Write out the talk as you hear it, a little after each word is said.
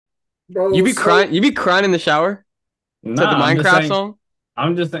You bro. be crying. So You be crying in the shower to the Nah, I'm just Minecraft saying. song.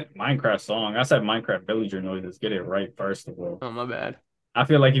 I'm just saying Minecraft song. I said Minecraft villager noises. Get it right first of all. Oh my bad. I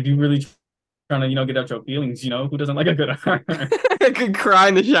feel like if you really trying to, get out your feelings, who doesn't like a good horror? I could cry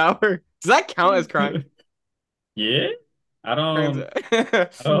in the shower. Does that count as crying? Yeah, I Turns don't, out.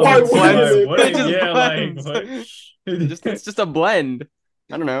 I why Just don't see wouldn't why blends. it it, It wouldn't. bro? just Yeah, like blends. what? It's just a blend.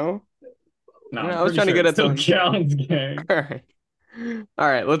 I don't know. No, I'm I was pretty trying to sure get it at still something. counts, gang. All right. All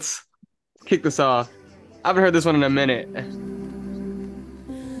right. Let's kick this off. I haven't heard this one in a minute.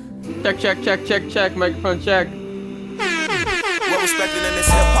 Check, check, check, check, check. Microphone check. Well respected in this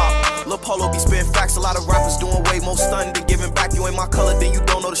hip hop. Lil Polo be spitting facts. A lot of rappers doing way more stunning than giving back. You ain't my color, then you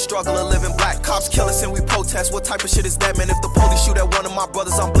don't know the struggle of living black. Cops kill us and we protest. What type of shit is that, man? If the police shoot at one of my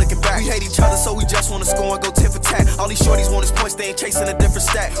brothers, I'm blinking back. We hate each other, so we just wanna score and go tit for tat. All these shorties want is points, they ain't chasing a different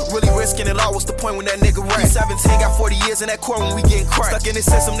stat. Really risking it all. What's the point when that nigga rap? 17 got 40 years in that court when we getting cracked. Stuck in this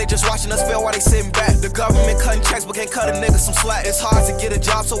system, they just watching us fail while they sitting back. The government cutting checks, but can't cut a nigga some slack. It's hard to get a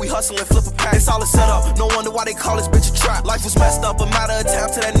job, so we hustle and flip a pack. It's all a setup. No wonder why they call this bitch a trap. Life was messed up, a matter of time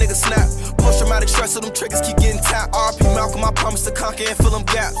till that nigga snap. Post-traumatic stress, so them triggers keep getting tapped. RP Malcolm, I promise to conquer and fill them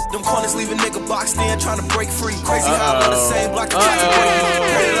gaps. Them corners leave a nigga boxed in, trying to break free. Crazy how I love the same block to try to break me.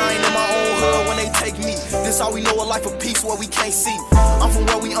 Pray that I ain't in my own hood when they take me. This all we know, a life of peace where we can't see. I'm from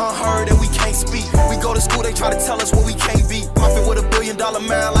where we unheard and we can't speak. We go to school, they try to tell us what we can't be. Profit with $1 billion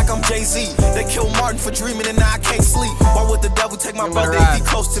man like I'm Jay-Z. They killed Martin for dreaming and now I can't sleep. Why would the devil take my brother if he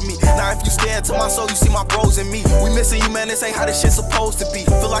close to me? Now if you stare into my soul, you see my bros in me. We missing you, man, this ain't how this shit supposed to be.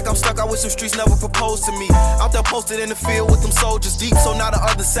 Feel like I'm stuck out with some streets never proposed to me. Out there posted in the field with them soldiers deep. So now the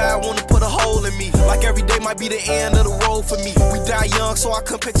other side wanna put a hole in me. Like every day might be the end of the road for me. We die young, so I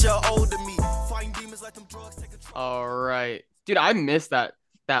couldn't picture older me. Fighting demons, let them drugs take control. All right, dude. I missed that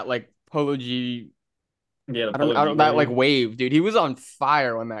like Polo G. Yeah, the I apology don't that like wave. wave, dude. He was on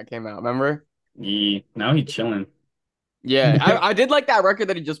fire when that came out. Remember? Yeah, now he chilling. Yeah, I did like that record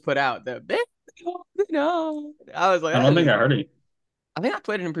that he just put out. No, I was like, I don't think I heard it. I think I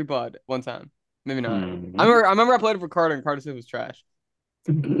played it in pre-pod one time. Maybe not. Hmm. I remember I played it for Carter and Carter said it was trash.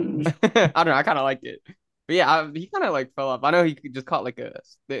 I don't know. I kind of liked it. But yeah, he kind of like fell off. I know he just caught like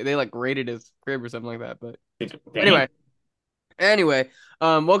they like raided his crib or something like that. But Damn. anyway, anyway,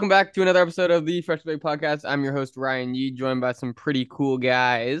 welcome back to another episode of the Fresh Bake Podcast. I'm your host Ryan Yee, joined by some pretty cool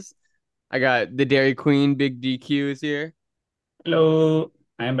guys. I got the Dairy Queen, Big DQ is here, Hello,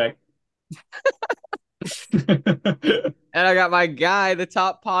 I am back. and I got my guy, the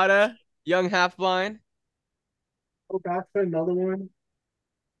Top Potter, Young Half Blind. Go back for another one.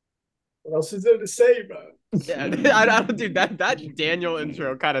 What else is there to say, bro? Yeah, I don't do that. That Daniel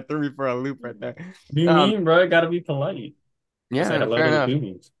intro kind of threw me for a loop right there. What do you Um, mean, bro? Gotta be polite. Say yeah, hello fair to the enough.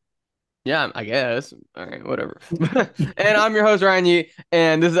 cooties. Yeah, I guess. All right, whatever. And I'm your host, Ryan Yee,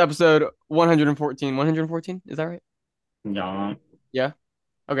 and this is episode 114. 114? Is that right? Yeah, Yeah.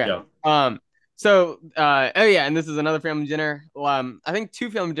 Okay. yeah. Oh yeah, and this is another family dinner. I think two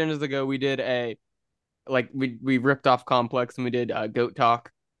family dinners ago we did a like we ripped off Complex and we did goat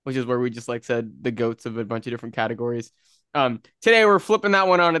talk, which is where we just like said the goats of a bunch of different categories. Today we're flipping that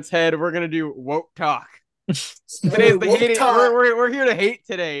one on its head. We're gonna do woke talk. Today's the Woke hating. talk. We're here to hate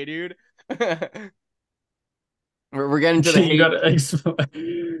today, dude. We're getting to the You hate. gotta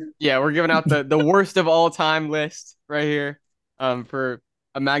explain. Yeah, we're giving out the worst of all time list right here. For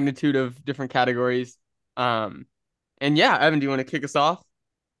a magnitude of different categories. Um, and yeah, Evan, do you want to kick us off?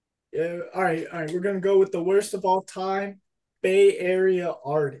 Yeah. All right. We're gonna go with the worst of all time Bay Area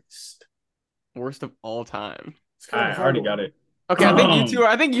artist. Worst of all time. It's kind of a I hard already got one. it. Okay, I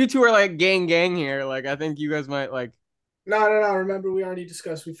think you two are like gang here. Like I think you guys might like No. Remember, we already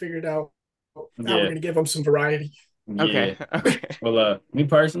discussed. We figured out how we're Yeah, gonna give them some variety. okay. yeah. Okay. Well, me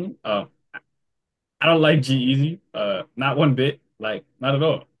personally, I don't like G-Eazy. Not one bit. Like, not at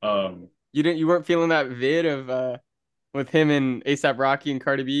all. You weren't feeling that vid of with him and ASAP Rocky and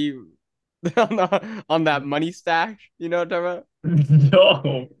Cardi B on that money stash, you know what I'm talking about?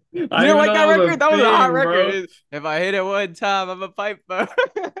 No, You I didn't didn't even like know that that was record? a That was a hot thing, record. bro. If I hit it one time, I'm a piper.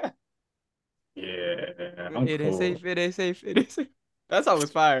 Yeah, I'm It ain't cool. safe. It ain't safe. It ain't safe. That song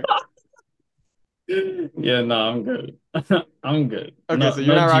was fire. Yeah, no, I'm good. I'm good. Okay, No, so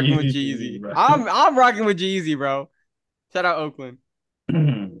you're no not rocking with G-Eazy for me, Jeezy. bro. I'm rocking with Jeezy, bro. Shout out Oakland.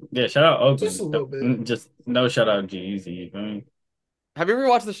 Yeah, shout out Just a Oakland. little bit. Just no shout out G-Eazy. You feel me? Have you ever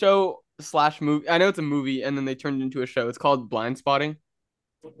watched the show slash movie? I know it's a movie, and then they turned it into a show. It's called Blind Spotting.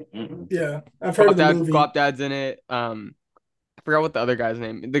 Mm-mm. Yeah, I've heard of the movie. Guap Dad's in it. I forgot what the other guy's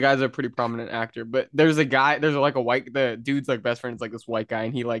name. The guy's a pretty prominent actor, but there's a guy. There's like a white. The dude's best friend is like this white guy,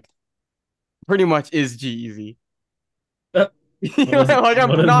 and he like pretty much is G-Eazy. You know, like what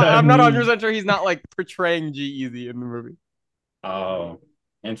does that I'm not mean? 100% sure he's not like portraying G-Eazy in the movie. Oh,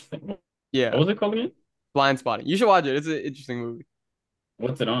 interesting. What Yeah, was it called again? Blind Spotting. You should watch it. It's an interesting movie.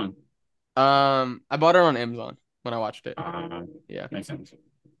 What's it on? I bought it on Amazon when I watched it. Yeah. Makes sense.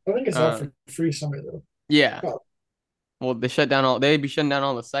 I think it's out for free somewhere though. Yeah. Oh. Well, they'd be shutting down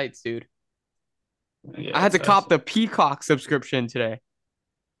all the sites, dude. Yeah, I had to cop the Peacock subscription today.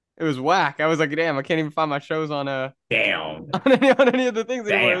 It was whack. I was like, damn, I can't even find my shows on damn. on any of the things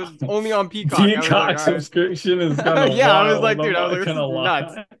anymore. It was only on Peacock. I was like, Peacock all right. subscription is kind of Yeah, I was wild. like, dude, I'm I was not like, this gonna is lie.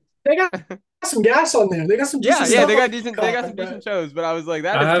 nuts. They got some gas on there. They got some Yeah, decent yeah, stuff they on got some Peacock, decent shows, but I was like,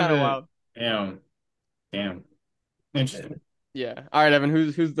 that is I kind of haven't- wild. Damn. Interesting. Yeah. All right, Evan,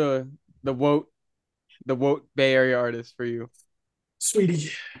 who's the Woat Bay Area artist for you? Sweetie.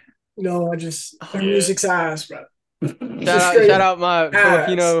 No, her Yeah. music's ass, bro. Shout out my ass.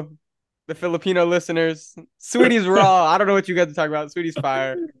 the Filipino listeners. Sweetie's raw. I don't know what you guys are talking about. Sweetie's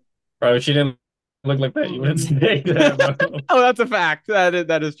fire. Bro, if she didn't look like that, you wouldn't say that, bro. Oh, that's a fact.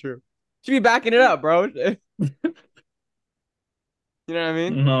 That is true. She be backing it up, bro. You know what I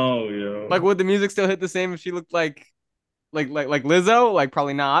mean? No, yo. Like, would the music still hit the same if she looked like Lizzo? Like,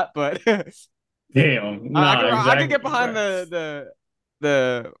 probably not. But Damn. I could get behind bro.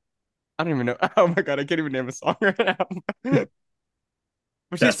 the. I don't even know. Oh my god, I can't even name a song right now.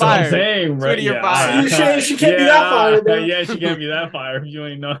 But she's That's what I'm fired. saying, bro. Sweetie, you're Yeah, fired. She can't be that fire, bro. Yeah, she can't be that fire if you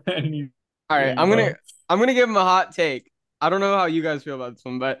ain't know any. All right, I'm gonna give him a hot take. I don't know how you guys feel about this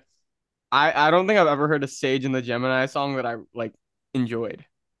one, but I don't think I've ever heard a Sage and the Gemini song that I like enjoyed.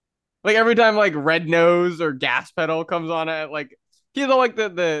 Like every time like Red Nose or Gas Pedal comes on it, like he's all like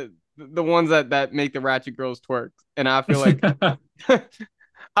the ones that make the ratchet girls twerk, and I feel like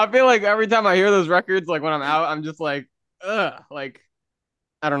I feel like every time I hear those records, like when I'm out, I'm just like, ugh, like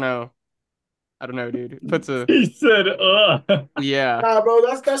I don't know, dude. It puts a He said, yeah. Nah, bro,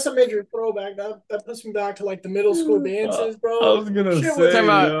 that's a major throwback. That puts me back to like the middle school dances, bro. I was gonna Shit say, was- Talking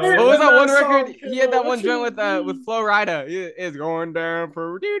about, yo. what was that one That record? song, He had that what one you joint do? with Flo Rida. It's going down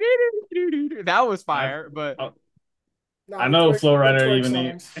for that was fire, but Nah, I know the Flow twerk Rider even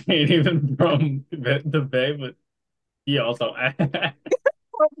songs. ain't even from the Bay, but he also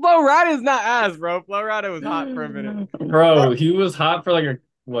Flo Rida is not ass, bro. Flo Rida was hot for a minute. Bro, he was hot for like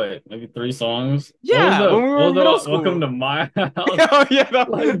maybe 3 songs. Yeah, when we were in middle school. Welcome to my house. Oh yeah, that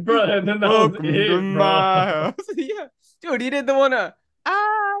was, Like, bro, and then that welcome was it, to bro. my house. Yeah, dude, he did the one.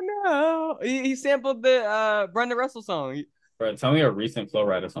 I know. He sampled the Brenda Russell song. Bro, tell me a recent Flow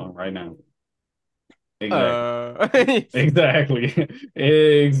Rider song right now. Exactly. Yeah,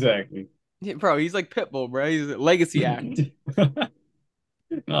 Exactly. bro, he's like Pitbull, bro. He's a legacy act.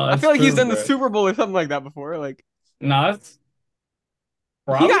 No, I feel like he's done the bro. Super Bowl or something like that before. Like No, that's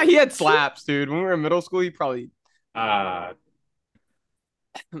probably. he had slaps, dude. When we were in middle school, he probably Ah,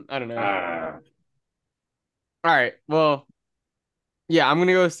 I don't know. ah. All right, well, yeah, I'm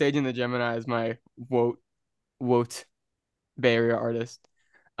gonna go with Sage and the Gemini as my Woat Bay Area artist.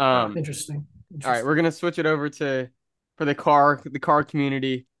 Interesting. All right, we're gonna switch it over for the car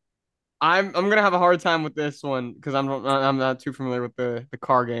community. I'm gonna have a hard time with this one because I'm not too familiar with the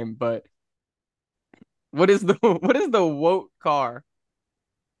car game. But what is the Woat car?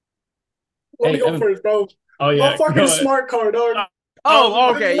 Let me Hey, go Evan. first, bro. Oh yeah. Motherfucking go ahead. smart car, dog.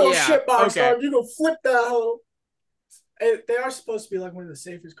 Oh, okay, No yeah, shit box, okay. dog. You gonna flip that hoe. They are supposed to be like one of the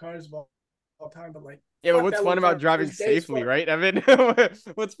safest cars of all time, but like, Yeah, but fuck what's that fun little about car. driving It's gay as safely, fuck. right, Evan?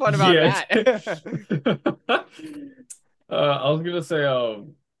 What's fun about Yeah. that? I was gonna say,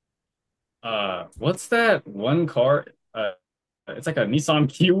 what's that one car? It's like a Nissan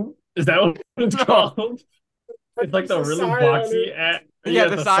Q. Is that what it's called? It's like the It's a really Scion, boxy dude. at Yeah,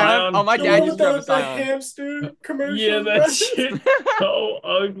 the Scion. Oh, my The dad one used with to drive a the Scion. hamster commercial. Yeah, bro. that shit so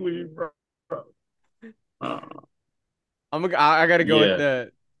ugly, bro. I gotta go Yeah.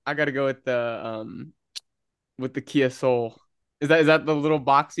 with the Kia Soul. Is that the little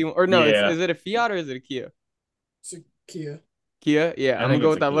boxy one? Or no, Yeah. is it a Fiat or is it a Kia? It's a Kia. Kia? Yeah, I I'm gonna think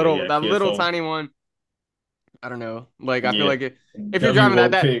go it's with a that Kia, little yeah, Kia Soul. tiny one. I don't know. Like I feel Yeah. like if you're W driving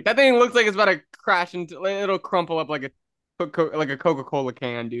won't that pick. thing looks like it's about to crash into like, it'll crumple up like a Coca-Cola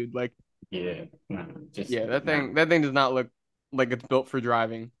can, dude. Like Yeah, nah, just yeah, that thing does not look like it's built for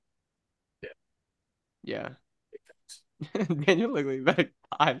driving. Yeah. Daniel look like that.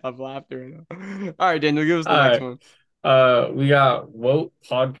 I love laughter right now. All right, Daniel, give us the All next right. one. We got Woke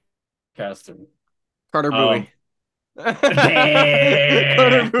Podcaster. Carter Bowie. Carter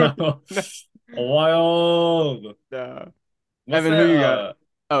Damn. Bowie. Wild. Evan, What's who that, you got?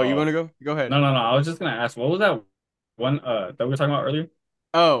 Oh, you oh. want to go? Go ahead. No. I was just gonna ask, what was that one that we were talking about earlier?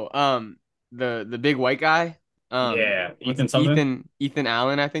 Oh, the big white guy. Yeah, what's Ethan something. Ethan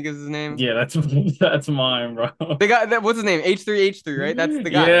Allen, I think is his name. Yeah, that's mine, bro. They got that. What's his name? H3H3, right? That's the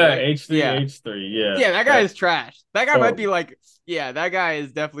guy, Yeah, right? Yeah. H3H3. Yeah, Yeah, that guy is trash. That guy might be horrible. like, yeah, that guy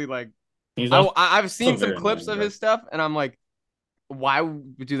is definitely like. He's also I've seen some very clips annoying, of bro. his stuff, and I'm like, why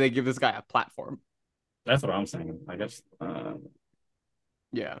do they give this guy a platform? That's what I'm saying. I guess.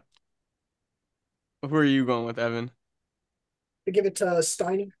 Yeah. Who are you going with, Evan? I give it to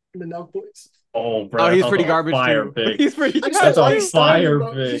Steiny and the Nelk Boys. Oh, bro, Oh, that's he's also pretty a garbage fire too. pick. He's pretty I just That's don't a like trash. Steiny, fire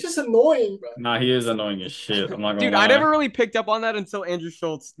bro. He's pick. just annoying, bro. Nah, he is annoying as shit. I'm not gonna Dude, lie. I never really picked up on that until that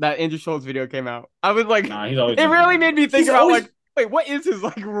Andrew Schultz video came out. I was like, Nah, he's always it been really annoying. made me think He's about always- like, wait, what is his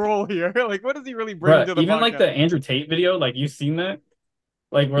like role here? Like, what does he really bring Bruh, to the even podcast? like the Andrew Tate video, like you seen that?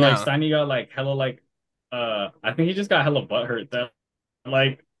 Like where like No. Steiny got like hella like I think he just got hella butthurt that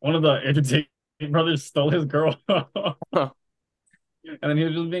like one of the Andrew Tate brothers stole his girl. And then he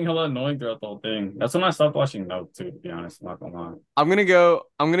was just being hella annoying throughout the whole thing. That's when I stopped watching Note too, to be honest. I'm not gonna lie. I'm gonna go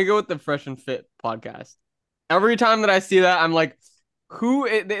with the Fresh and Fit podcast. Every time that I see that, I'm like,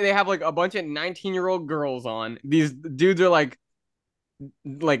 they have like a bunch of 19-year-old girls on. These dudes are like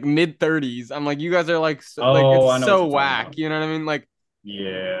mid 30s. I'm like, you guys are like Oh, like I it's know what so you're talking whack. about. You know what I mean? Like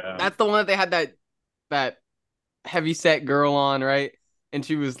Yeah. that's the one that they had that heavy set girl on, right? And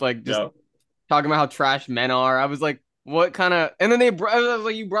she was like just Yep. talking about how trash men are. I was like, what kind of? And then I was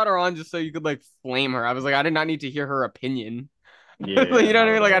like, you brought her on just so you could like flame her. I was like, I did not need to hear her opinion. Yeah. Like, you know what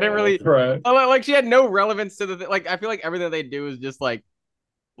I mean? Like I didn't really. Bruh. Like she had no relevance to the like. I feel like everything they do is just like,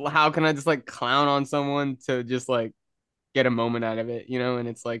 how can I just like clown on someone to just like get a moment out of it, you know? And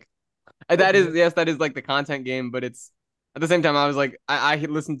it's like that is yes, that is like the content game, but it's at the same time I was like, I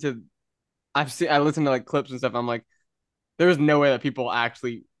listened to, I listened to like clips and stuff. I'm like, there's no way that people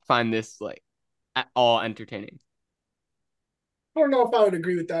actually find this like at all entertaining. I don't know if I would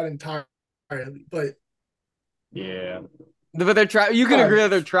agree with that entirely, but Yeah. But they're you can agree that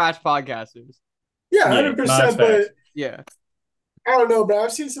they're trash podcasters. yeah, Yeah, 100%. no, But that's Yeah. I don't know, bro.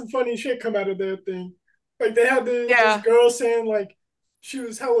 I've seen some funny shit come out of that thing. Like they had this Yeah. girl saying like she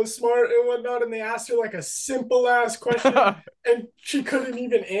was hella smart and whatnot, and they asked her like a simple ass question, and she couldn't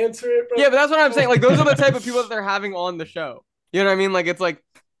even answer it, bro. Yeah, but that's what I'm saying. Like those are the type of people that they're having on the show. You know what I mean? Like it's like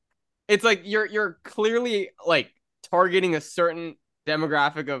you're clearly like targeting a certain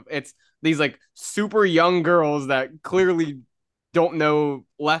demographic of it's these like super young girls that clearly don't know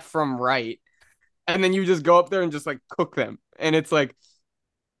left from right. And then you just go up there and just like cook them. And it's like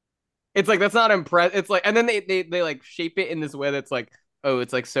that's not impressive. It's like, and then they like shape it in this way that's like, oh,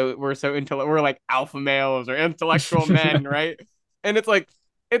 it's like we're like alpha males or intellectual men, right? And it's like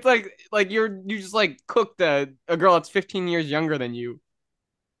you just like cooked a girl that's 15 years younger than you,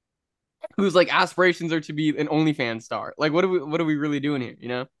 whose like aspirations are to be an OnlyFans star. Like, what are we really doing here? You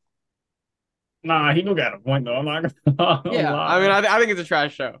know? Nah, he do got a point though. I'm not gonna Yeah. lie. I mean, I think it's a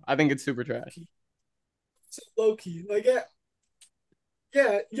trash show. I think it's super trash. It's low key. Like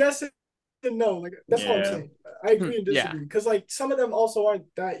yes and no. Like that's what I'm Yeah. saying. I agree and Yeah. disagree because like some of them also aren't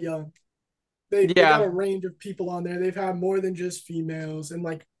that young. They Yeah. got a range of people on there. They've had more than just females, and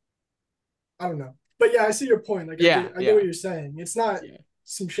like I don't know. But yeah, I see your point. Like Yeah, I yeah. get what you're saying. It's not Yeah.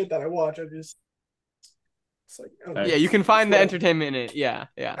 some shit that I watch. It's like I don't know. Yeah, you can find the Whatever. entertainment in it. Yeah,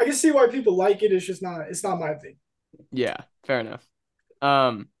 yeah. I can see why people like it. It's not my thing. Yeah, fair enough.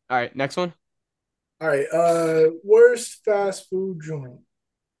 All right, next one. All right. Worst fast food joint.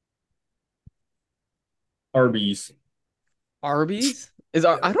 Arby's. Arby's? I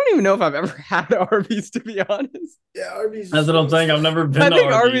don't even know if I've ever had Arby's, to be honest. Yeah, Arby's. That's what I'm saying. I've never been I to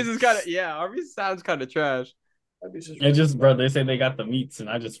think Arby's. Arby's is kind of, yeah, Arby's sounds kind of trash. Arby's is It just, bro, they say they got the meats, and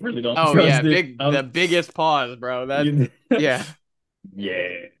I just really don't Oh trust yeah, it. the biggest pause, bro. That yeah. Yeah.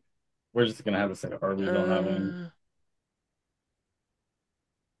 We're just gonna have to say Arby's don't have any.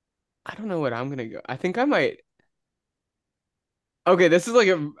 I don't know what I'm gonna go. I think I might. Okay, this is like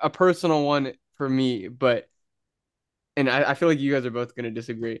a personal one for me, but and I feel like you guys are both gonna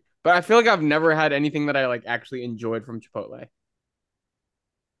disagree. But I feel like I've never had anything that I like actually enjoyed from Chipotle.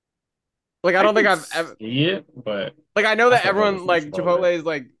 Like I don't think I've ever see it, but like I know that I still love it everyone from like Chipotle. Chipotle is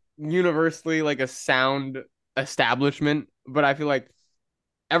like universally like a sound establishment, but I feel like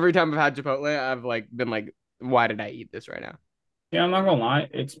every time I've had Chipotle, I've like been like, why did I eat this right now? yeah, I'm not gonna lie,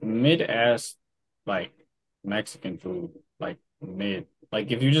 it's mid-ass like Mexican food, like mid. Like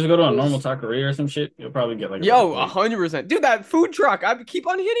if you just go to a normal taqueria or some shit, you'll probably get like a Yo, better plate. 100%. Dude, that food truck, I keep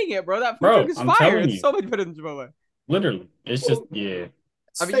on hitting it, bro. That food Bro, truck is I'm fire. telling It's you. so much better than Chipotle. Literally, it's just yeah,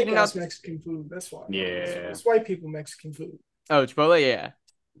 It's I've been fake eating ass out- Mexican food. That's why. yeah. It's white people Mexican food. Oh, Chipotle, yeah.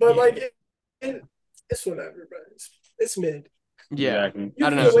 But Yeah. like it's whatever, bro. It's mid. Yeah. Exactly. You I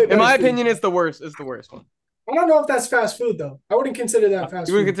don't can get way know. In better my food. opinion, it's the worst. It's the worst one. I don't know if that's fast food though. I wouldn't consider that fast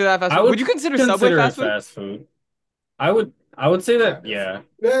You wouldn't food. consider that fast I food? would Would you consider Subway consider fast it food? fast food. I would say that, Kind of. yeah.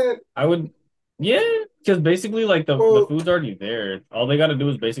 Man, I would, yeah, because basically, like the well, food's already there. All they got to do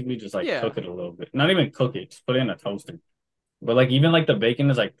is basically just like Yeah. cook it a little bit. Not even cook it, just put it in a toaster. But like even like the bacon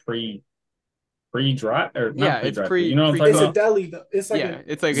is like pre-dry or Yeah, not it's pre-dry. pre You know what I'm pre talking it's a about? deli though. It's like Yeah, a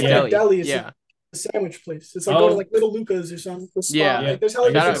it's like it's a like a Yeah. deli. deli. It's Yeah. a sandwich place. It's like going to Oh, like Little Luca's or something. The spot. Yeah. yeah. Like there's hella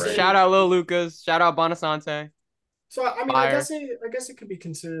I guess Shout you're out, different right. shout sandwich out Lil places. Lucas. Shout out Bonasante. So I mean, Fire. I guess it could be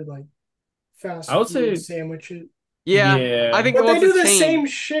considered like fast I would food say, sandwiches. Yeah, I yeah, think But well, they it's a do the chain. same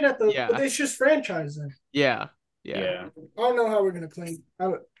shit at the. But Yeah, it's just franchise then. yeah. yeah. I don't know how we're gonna claim.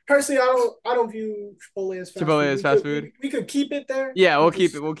 Personally, I don't view Chipotle as fast Chipotle food. is fast food. We could keep it there. Yeah, we'll But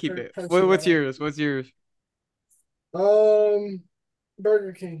keep just it. We'll keep it. personally, What's I don't. yours? What's yours?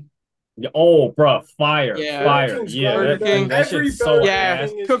 Burger King. Yeah. Oh, bro, fire, Yeah. Burger fire. King's Yeah, Burger garbage. King. that Every shit's so Burger Yeah, ass.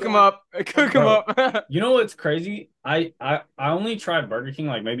 King is cook them garbage. up. Cook them Bro, up. you know what's crazy? I only tried Burger King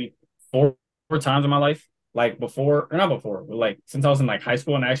like maybe four times in my life. Like before, or not before, but like since I was in like high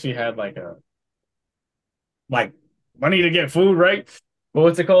school and I actually had like money to get food, right? But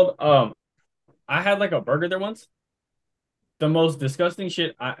what's it called? I had like a burger there once. The most disgusting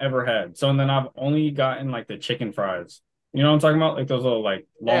shit I ever had. So and then I've only gotten like the chicken fries. You know what I'm talking about? Like those little like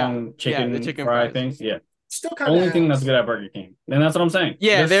Yeah, long yeah, chicken the chicken fry fries. things. Yeah. Still kind of Only thing that's ass. good at Burger King. And that's what I'm saying.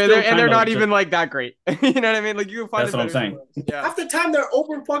 Yeah, they're still and they're kind not of even just, like that great. You know what I mean? Like you can find that's it what I'm better saying. somewhere else. Yeah. Half the time they're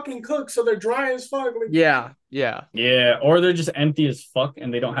over fucking cooked, so they're dry as fuck. Like, Yeah, yeah. Yeah, or they're just empty as fuck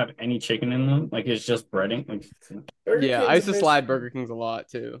and they don't have any chicken in them. Like it's just breading. Like, Burger Yeah, King's I used a to slide miss. Burger Kings a lot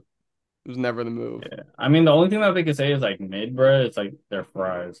too. It was never the move. yeah. I mean, the only thing that they could say is like mid bread. It's like their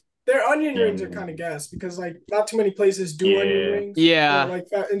fries. Their onion rings are And kind of gas because like not too many places do onion yeah, rings. Yeah. Like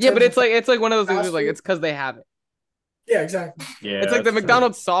that in Yeah, but terms of it's like one of those things fast where, like food. it's because they have it. Yeah, exactly. yeah, It's like the that's true.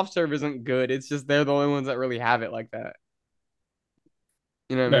 McDonald's soft serve isn't good. It's just they're the only ones that really have it like that.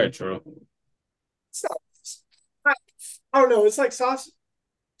 You know what I Very mean? true. It's not. I, I don't know. It's like soft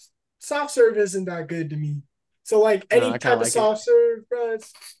serve isn't that good to me. So like No, any I kind type of of like it. soft serve, bro,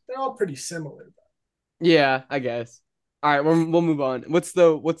 they're all pretty similar. Yeah, I guess. All right, we'll move on. What's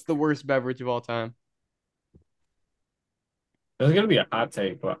the worst beverage of all time? There's gonna be a hot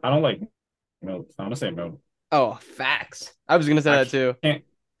take, but I don't like milk. So I'm gonna say milk. Oh, facts. I was gonna say I that too. can't.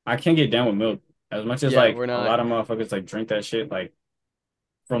 I can't get down with milk as much as Yeah, like we're a not. lot of motherfuckers like drink that shit like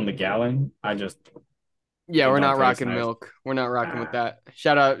from the gallon. Yeah, It we're don't not taste rocking nice. milk. We're not rocking with Ah. that.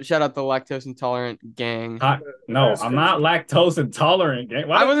 Shout out the lactose intolerant gang. No, That's I'm crazy. not lactose intolerant. Gang.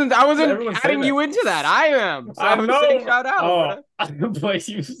 Why I does wasn't everyone say adding that? you into that. I am. So I I was saying know. shout out, bro. But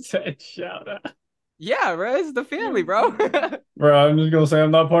you said shout out. Yeah, bro. It's the family, bro. Bro, I'm just gonna say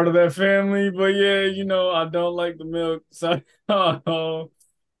I'm not part of that family, but yeah, you know, I don't like the milk. So,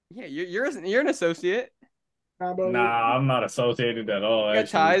 Yeah, you're an associate. Nah, bro, nah, I'm not associated at all, You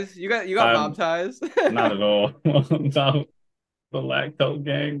got actually. ties. You got mob I'm ties. not at all. Not the lactose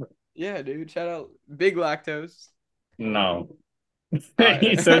gang. Yeah, dude. Shout out big lactose. No. All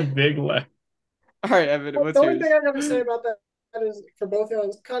He right. said big lack. All right, Evan. What's the only yours? thing I gotta say about that is for both of y'all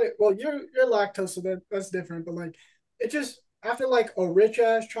is kind of well, you're lactose, so that's different. But like, it just after like a rich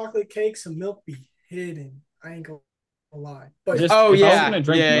ass chocolate cake, some milk be hidden. I ain't gonna lie. But Just Oh if I was yeah, gonna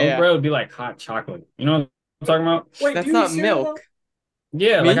drink yeah, milk, yeah. bro, it would be like hot chocolate. You know what I'm talking about? wait, That's do you eat not cereal milk.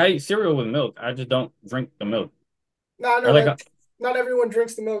 Yeah, Me? like I eat cereal with milk. I just don't drink the milk. though? No, Or no, like like not everyone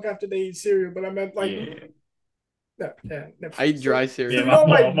drinks the milk after they eat cereal. But I meant like yeah. no, yeah, never. I eat dry So cereal. Yeah, you don't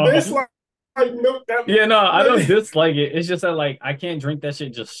my like fault. dislike milk that Yeah, no, I don't much. dislike it. It's just that like I can't drink that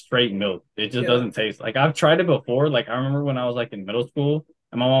shit just straight milk. It just Yeah. doesn't taste like I've tried it before. Like I remember when I was like in middle school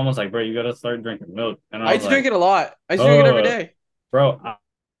and my mom was like, "Bro, you gotta start drinking milk." And I I used was to drink like, it a lot. I used to drink it every day. "Bro,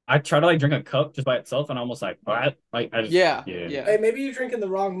 I try to like drink a cup just by itself and I'm almost like, what?" Like I just Yeah, yeah. yeah. Hey, maybe you're drinking the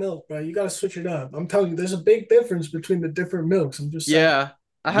wrong milk, bro. You gotta switch it up. I'm telling you, there's a big difference between the different milks. I'm just saying. Yeah.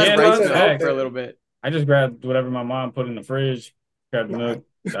 I had Yeah, rice no, milk facts. for a little bit. I just grabbed whatever my mom put in the fridge, grabbed the Nah. milk.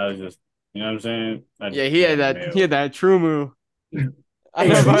 I was just, you know what I'm saying? I Yeah, just he had grabbed that. milk. He had that True Moo. I Hey,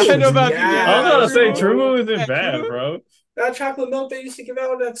 know about, True I know Moo's about gas. I was about to say True True Moo. Moo isn't Yeah, bad, True Moo? bro. That chocolate milk they used to give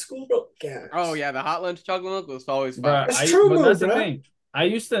out at school, bro. Gas. Oh yeah, the hot lunch chocolate milk was always Bro, fire. It's True but Moo, that's the bro. thing. I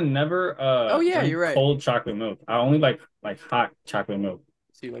used to never Oh yeah, drink you're right. cold chocolate milk. I only like hot chocolate milk.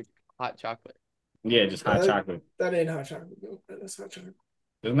 So you like hot chocolate. Yeah, just hot That- chocolate. That ain't hot chocolate milk. That's hot chocolate.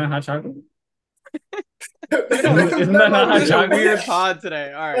 Isn't that hot chocolate? Isn't that not hot This is a chocolate? weird pod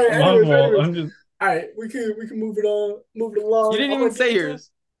today. All right. Hey, My anyways, fault. anyways. I'm just All right, we can move it on, move it along. You didn't I'm even gonna say get into-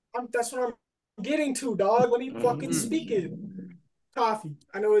 yours. That's what I'm getting to, dog. Let me fucking Mm. speak it. Coffee.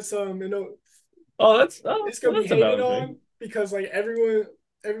 I know it's that's it's gonna be that's about hated it, on because like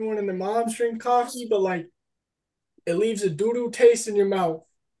everyone and their moms drink coffee, but like It leaves a doo-doo taste in your mouth.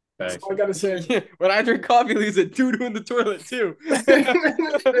 That's Facts. all I gotta say. When I drink coffee, it leaves a doo-doo in the toilet too.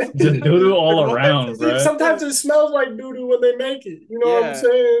 Just doo-doo all around, bro. Sometimes it smells like doo-doo when they make it. You know what I'm Yeah.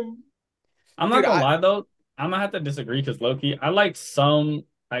 saying? I'm not Dude, gonna lie though. I'm gonna have to disagree because low-key, I like some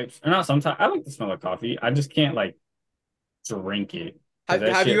types, or not sometimes. I like the smell of coffee. I just can't like drink it because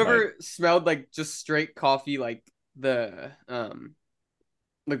that have shit you like ever smelled like just straight coffee, like the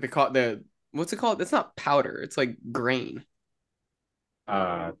what's it called? It's not powder. It's like grain.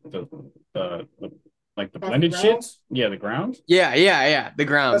 uh the the like the Coffee blended shit. grounds. Yeah, the grounds. Yeah. The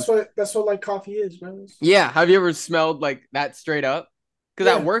grounds. That's what like coffee is, man. Yeah. Have you ever smelled like that straight up?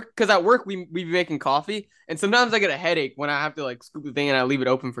 Yeah. Because at work we be making coffee, and sometimes I get a headache when I have to like scoop the thing and I leave it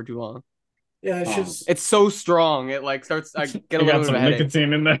open for too long. Yeah, it's Oh, just It's so strong, it like starts. I get a you little got bit of a some headache.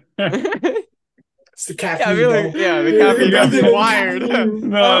 nicotine in there. it's the Yeah, I caffeine, feel bro. like the You're caffeine got me breathing in wired. caffeine.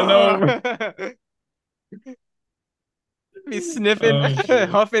 No, Oh. Be sniffing, oh shit.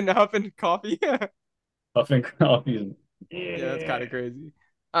 huffing coffee. Puffing coffee is Yeah, that's kind yeah, of crazy.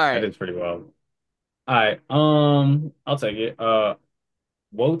 All that right, is pretty wild. All right, I'll take it.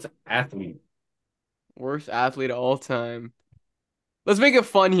 World's athlete. worst athlete of all time. Let's make it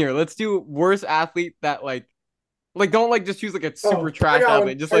fun here. Let's do worst athlete that like don't like just choose like a super Oh, I trash got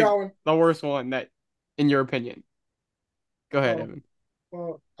athlete, one. just I like got one. the worst one that, in your opinion. Go ahead, Oh, Evan.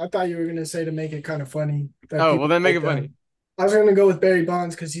 well, I thought you were gonna say to make it kind of funny that Oh, people well then make like it funny. them. I was gonna go with Barry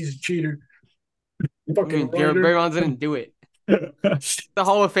Bonds because he's a cheater. I Fucking mean, Barry writer. Bonds didn't do it. The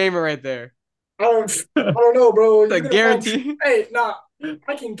Hall of Famer right there. I don't know, bro. The You're gonna find. guarantee. Hey, nah.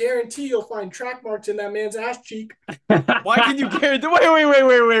 I can guarantee you'll find track marks in that man's ass cheek. Why can you guarantee?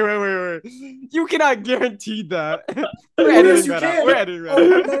 Wait. You cannot guarantee that. We're Oh, yes, editing you that out. can. We're editing Oh,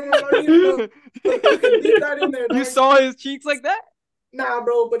 that no. out. You can leave that in there. You Dog. saw his cheeks like that? Nah,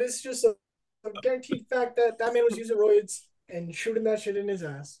 bro, but it's just a guaranteed fact that that man was using roids and shooting that shit in his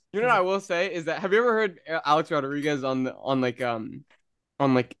ass. You know what I will say is that, have you ever heard Alex Rodriguez on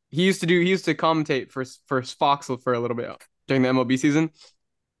he used to commentate for Fox for a little bit during the MLB season.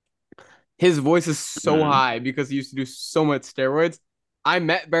 His voice is so high because he used to do so much steroids. I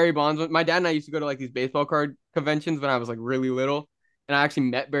met Barry Bonds. My dad and I used to go to like these baseball card conventions when I was like really little, and I actually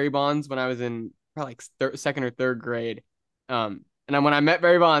met Barry Bonds when I was in probably like second or third grade. And then when I met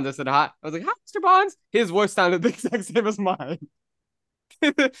Barry Bonds, I said hi. I was like, "Hi, Mr. Bonds." His voice sounded the exact same as mine.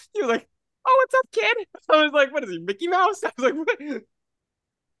 He was like, "Oh, what's up, kid?" I was like, "What is he, Mickey Mouse?" I was like, "What?"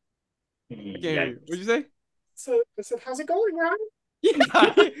 I can't hear you. What'd you say? So I said, "How's it going, Ryan?" Yeah,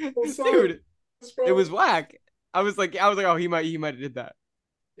 I'm sorry, dude, bro. it was whack. I was like, oh, he might have did that.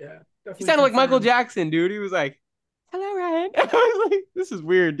 Yeah, He definitely sounded like Michael confirmed. Jackson, dude. He was like, "Hello, Ryan." I was like, "This is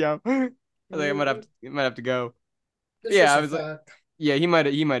weird, yo." I was like, I might have to go. It's Yeah, just I a was like, fact. yeah, he might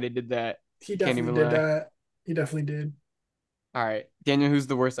have did that. He Can't definitely even did lie. that. He definitely did. All right, Daniel, who's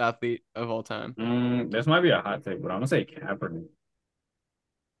the worst athlete of all time? This might be a hot take, but I'm gonna say Kaepernick.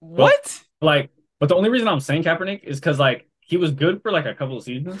 But What? like, but the only reason I'm saying Kaepernick is because like he was good for like a couple of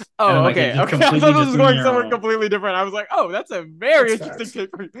seasons, and then Oh, like it okay. just I thought completely this just was threw me going somewhere around. completely different. I was like, oh, that's a very That's interesting facts. take.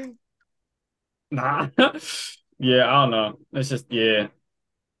 Nah, yeah, I don't know. It's just yeah.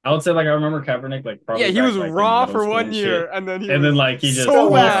 I would say like I remember Kaepernick like Yeah, probably he back was like in raw middle for school one and year, shit, and then he and then was like he just so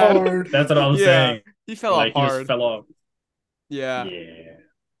Fell off yeah, bad. hard. that's what I was Yeah, saying. he fell off Like he just hard. fell off. Yeah, Yeah.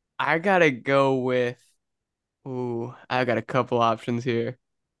 I gotta go with. Ooh, I got a couple options here.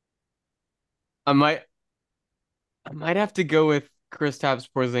 I might, I might have to go with Kristaps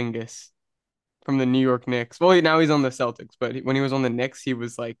Porzingis from the New York Knicks. Well, now he's on the Celtics, but when he was on the Knicks, he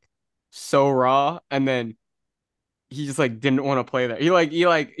was like so raw, and then he just like didn't want to play there. He's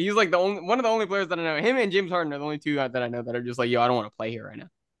like the only one of the only players that I know. Him and James Harden are the only two that I know that are just like, yo, I don't want to play here right now,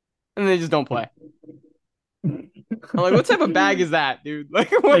 and they just don't play. I'm like, what type of bag is that, dude?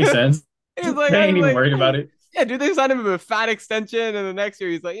 Like, what? Makes sense. He's like, They I ain't was even like, worried about it. yeah, dude, they signed him a fat extension, and the next year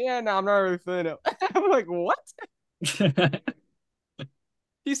he's like, yeah, no, I'm not really feeling it. I'm like, what?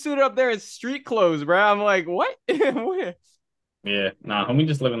 He suited up there in street clothes, bro. I'm like, what? What? Yeah, nah, homie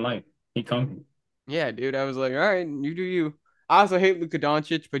just living life. He comfy. Yeah, dude. I was like, all right, you do you. I also hate Luka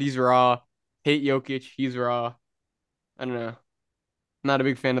Doncic, but he's raw. Hate Jokic, he's raw. I don't know. Not a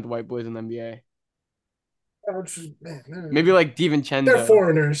big fan of the white boys in the NBA. Man, Maybe like they're DiVincenzo.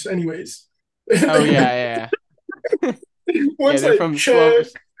 foreigners, anyways. Oh yeah. Yeah, One's they're like from Czech.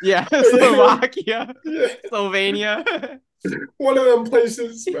 yeah, Yeah. Slovakia, Slovenia. One of them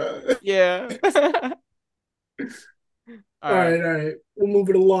places, bro. Yeah. All All right. right, all right. We'll move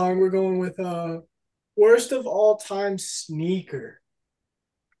it along. We're going with worst of all time sneaker.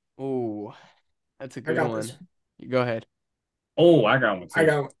 Ooh, that's a I good got this one. one. You go ahead. Oh, I got one I too.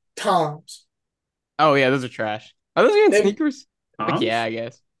 got one. Tom's. Oh yeah, those are trash. Are those even They- sneakers? Like, Toms? yeah, I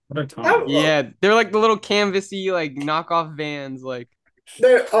guess. What are I don't Toms? know. Yeah, they're like the little canvasy like knockoff Vans. Like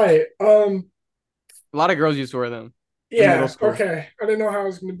They're all right. a lot of girls used to wear them in middle Yeah. school. Okay. I didn't know how I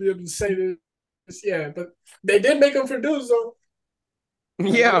was going to be able to say this. Yeah, but they did make them for dudes though.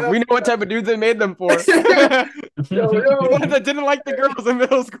 Yeah, we know what type of dudes they made them for. Yo, The ones yo. that didn't like the girls in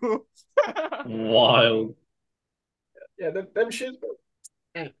middle school. Wild. Yeah, them shits.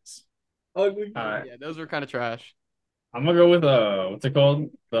 Ass. Ugly. Alright. Yeah, those were kind of trash. I'm gonna go with what's it called?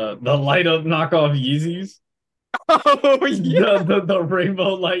 The light up knockoff Yeezys. Oh yeah. The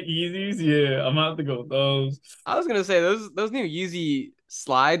rainbow light Yeezys. Yeah, I'm gonna have to go with those. I was gonna say those new Yeezy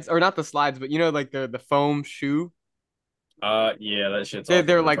slides, or not the slides, but you know, like the foam shoe. Yeah, that shit's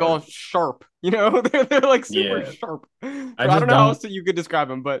They're like all sharp. You know, they're like super Yeah. sharp. So I I just don't know how don't- else you could describe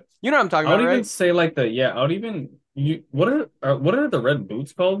them, but you know what I'm talking I would about, even right? say like I would even what are the red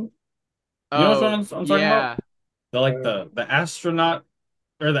boots called? You know what I'm talking yeah. about? They're like the astronaut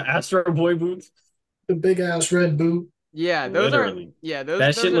or the Astro Boy boots. The big ass red boot. Yeah, those are Literally. yeah, those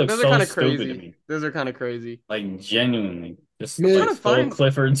That shit looks those so are kind of stupid to crazy. me. Those are kind of crazy. Like genuinely. Just Man. like Trying to stole find-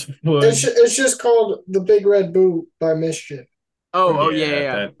 Clifford's foot. It's just called the Big Red Boot by Mischief. Oh Yeah,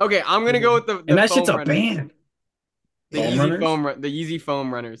 yeah. that- Okay, I'm gonna go with the And that foam shit's a runners. band. The Foam Yeezy runners? the Yeezy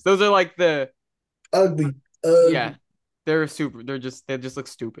foam runners. Those are like the Ugly. yeah. They're super. They just look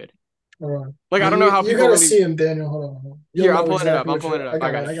stupid. Hold on. Like I don't know how you people gotta really see him, Daniel. Hold on. Hold on. You'll Here, I'm know pulling it up. exactly I'm what pulling you're- it up.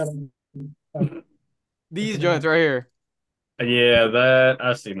 I got I got it. these joints right here. Yeah, that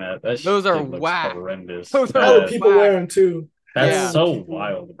I've seen that. That Those are shit looks whack. horrendous. Those are All the That- people whack. wear them too. That's Yeah. so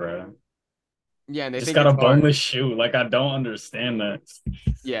wild, bro. Yeah, and they Just think got a it's hard. boneless shoe. Like I don't understand that.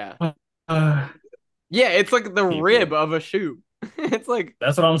 Yeah, Uh, yeah, it's like the People. rib of a shoe. It's like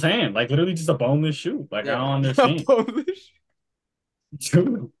that's what I'm saying. Like literally just a boneless shoe. Like I don't a understand. boneless-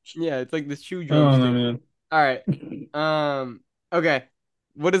 Dude. yeah, it's like this shoe I don't know, drumstick. All right. Okay.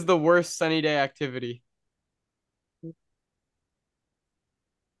 What is the worst sunny day activity?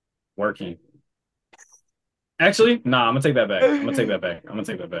 Working. Actually, nah, I'm gonna take that back. I'm gonna take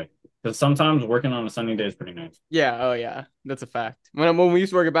that back. Because sometimes working on a sunny day is pretty nice. Yeah. Oh yeah, that's a fact. When we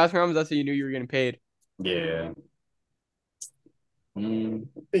used to work at Baskin-Robbins, that's how you knew you were getting paid. Yeah.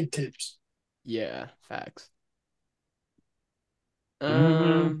 Big tips. Yeah, facts.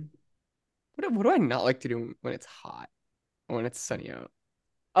 Mhm. What do I not like to do when it's hot or when it's sunny out?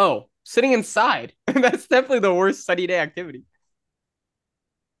 Oh, sitting inside. That's definitely the worst sunny day activity.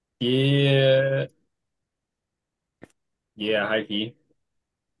 Yeah. Yeah, high key.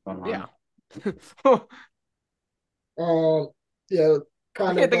 Yeah. Yeah, kind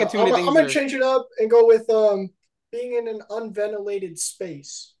I of. can't think of too many things I'm gonna that are- change it up and go with being in an unventilated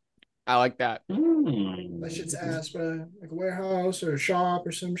space. I like that. That shit's ass, bro. Like a warehouse or a shop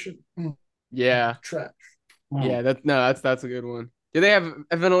or some shit. Yeah. Trash. Yeah, that's a good one. Did they have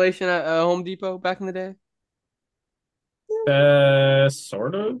a ventilation at Home Depot back in the day?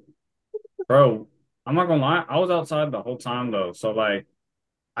 Sort of. Bro, I'm not gonna lie. I was outside the whole time though. So like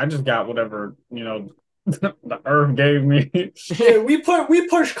I just got whatever, the earth gave me. Yeah, we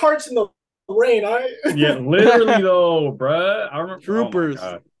push carts in the rain. Yeah, literally though, bruh. I remember Troopers. Oh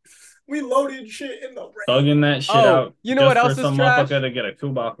my God. We loaded shit in the rain. Thugging that shit Oh, out. you know just what else for is some trash? motherfucker to get a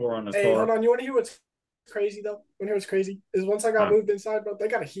 2x4 on the Hey, store. hold on. You want to hear what's crazy though? Want to hear what's crazy? Is once I got Huh. moved inside, bro, they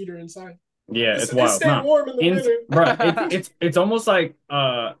got a heater inside. Yeah, it's It wild. stayed Nah, warm in the winter. bro, it's almost like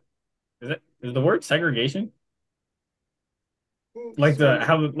is the word segregation? Like the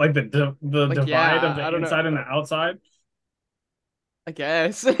divide yeah, of the I don't know. inside and the outside. I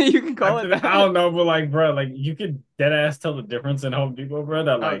guess you can call it that. I don't know, but like, bro, like you could dead ass tell the difference in Home Depot, bro.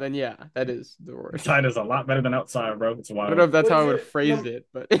 That Oh, like then yeah, that is the worst. inside is a lot better than outside, bro. It's I wild. don't know if that's What how I is would it? phrase No. it,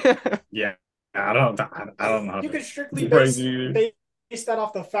 but Yeah, I don't know. You could strictly Crazy, base that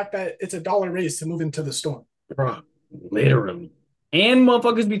off the fact that it's $1 raise to move into the store. bro. Literally, and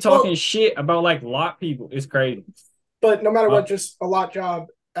motherfuckers be talking Well- shit about like lot people. It's crazy. But no matter Huh? what, just a lot job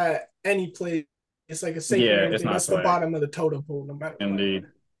at any place, it's like a safe. Yeah, and it's everything. not That's the swag. bottom of the totem pole, no matter what. Indeed.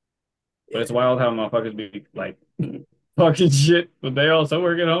 But it's wild how motherfuckers be like talking shit, but they also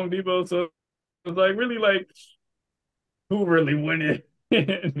work at Home Depot. So it's like really like who really winning?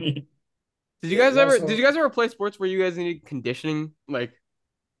 did you Yeah, guys ever also- did you guys ever play sports where you guys needed conditioning? Like,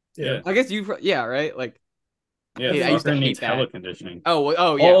 Yeah. I guess yeah, right? Like, Yeah, I used to soccer hate needs that. hella conditioning. oh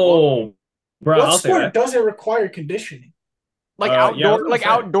yeah, well, Oh, bro, What I'll say sport that. doesn't require conditioning? like yeah, I was outdoor gonna like say.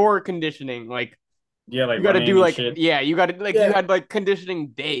 outdoor conditioning. Like Yeah, like you got to running do and like shit. yeah, you got to like Yeah. you had like conditioning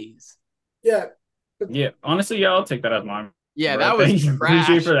days. Yeah, Yeah, honestly, yeah, I'll take that as mine. Yeah, bro. that was Thank you. trash.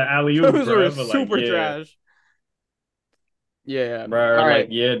 Appreciate for the alley oop, Those bro, were but, like, super yeah. trash. Yeah. Bro, All like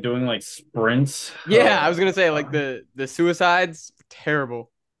right. doing like sprints. Yeah, I was gonna say like the suicides,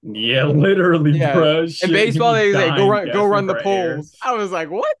 terrible. Yeah, literally, Yeah. bro. In Shit, he baseball, was they say dying, go gasping run the for air. poles. I was like,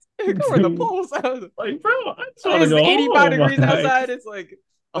 what? Go run the poles. Like, bro, I just want to It's go 85 home. degrees Like, outside. It's like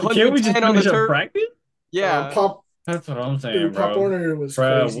can't we just 110 on the finish up turf. practice? Yeah. Pop, That's what I'm saying, dude, Pop bro. Warner was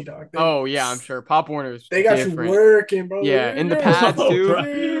crazy, Bro, dog. Oh yeah, I'm sure. Pop Warner's They got you different. working, bro. Yeah, in the pads oh, too. bro.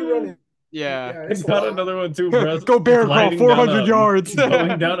 You're running. Yeah. Yeah, I it's a got lot. another one too, bro. Go Bear Crawl, Sliding down 400 yards.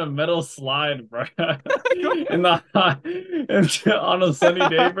 going down a metal slide, bro. In the on a sunny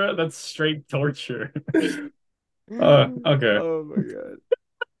day, bro. That's straight torture. Okay. Oh my god.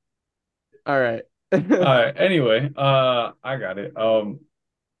 All right. All right. Anyway, I got it.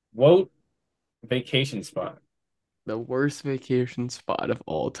 What vacation spot? The worst vacation spot of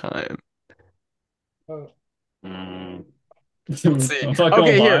all time. Uh, Mm. Let's see. I'm not gonna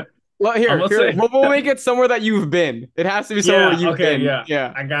Okay, lie. here. Well, I'm here, gonna here. say, We'll make it somewhere that you've been. It has to be somewhere where yeah. you've Okay. been. Yeah.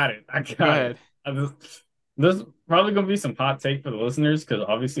 Yeah. I got it. I Go got ahead. it. There's probably gonna be some hot take for the listeners because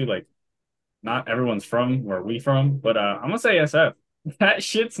obviously, like, not everyone's from where we from. But I'm gonna say SF. That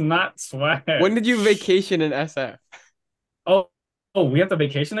shit's not swag. When did you vacation in SF? Oh, we have to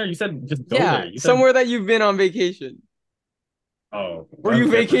vacation there? You said just go Yeah, there. You said, somewhere that you've been on vacation. oh, Were you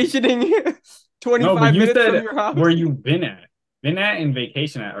that's different. vacationing No, but 25 you minutes from said your house? where you been at. Been at and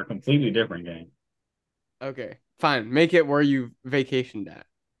vacation at are completely different, gang. Okay, fine. Make it where you vacationed at.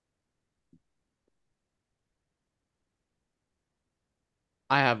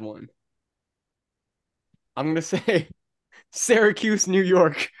 I have one. I'm gonna say Syracuse, New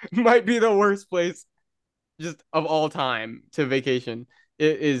York might be the worst place just of all time to vacation.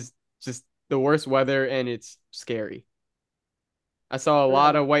 It is just the worst weather and it's scary. I saw a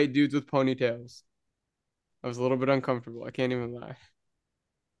lot of white dudes with ponytails. I was a little bit uncomfortable. I can't even lie.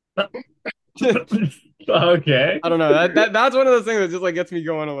 Okay. I don't know. That's one of those things that just like gets me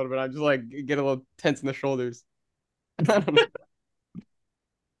going a little bit. I just like get a little tense in the shoulders. I don't know.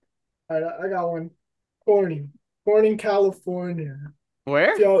 All right, I got one. Corning, California.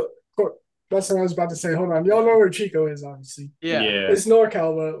 Where? Yo, that's what I was about to say. Hold on. Y'all know where Chico is, obviously. Yeah. It's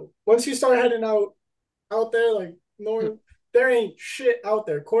NorCal, but once you start heading out there, like north, there ain't shit out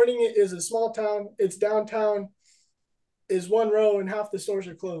there. Corning is a small town. It's downtown. Is one row and half the stores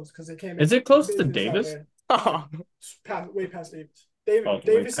are closed because they can't. Is it close to Davis? Oh. Way past Davis. Way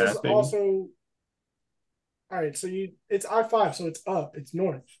Davis is past Davis. also. All right, so it's I-5, so it's up. It's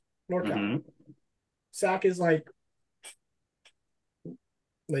NorCal. Mm-hmm. Sac is like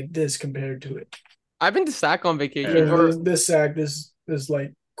this compared to it. I've been to Sac on vacation. Yeah, this Sac, this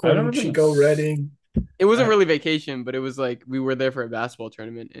like I've never Corning, been Chico, Redding. It wasn't really vacation, but it was like we were there for a basketball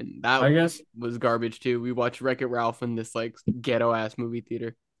tournament, and that I guess was garbage too. We watched Wreck-It Ralph in this like ghetto ass movie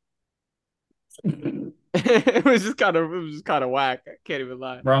theater. It was just kind of whack. I can't even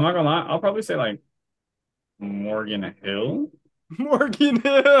lie. bro, I'm not gonna lie. I'll probably say like Morgan Hill. Morgan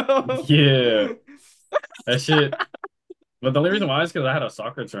Hill. Yeah, that shit. But the only reason why is because I had a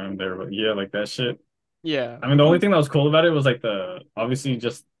soccer tournament there. But yeah, like that shit. Yeah. I mean, the only thing that was cool about it was like obviously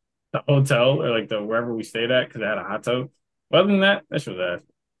just the hotel or like the wherever we stayed at because it had a hot tub. But other than that, that shit was ass.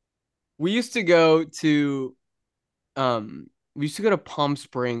 We used to go to Palm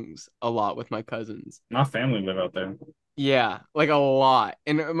Springs a lot with my cousins. My family live out there. Yeah, like a lot.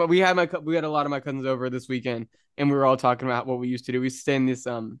 And we had a lot of my cousins over this weekend, and we were all talking about what we used to do. We used to stay in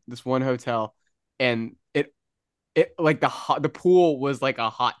this one hotel, and it like the pool was like a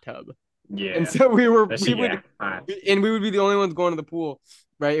hot tub. Yeah. And so we would hot. and we would be the only ones going to the pool,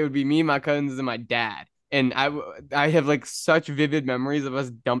 right? It would be me, my cousins, and my dad. And I have like such vivid memories of us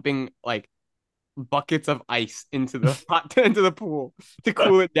dumping like buckets of ice into the pool to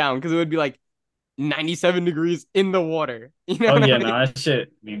cool it down because it would be like 97 degrees in the water. You know? Oh what I yeah, mean? no, that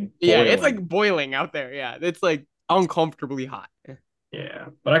shit. Yeah, it's like boiling out there. Yeah, it's like uncomfortably hot. Yeah,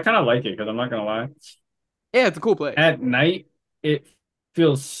 but I kind of like it because I'm not gonna lie. Yeah, it's a cool place. At night, it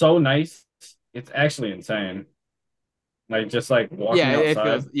feels so nice. It's actually insane. Like just like walking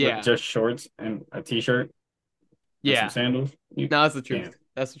outside with just shorts and a t-shirt. And some sandals. No, that's the truth. Damn.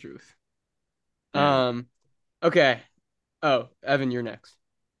 That's the truth. Yeah. Okay. Oh, Evan, you're next.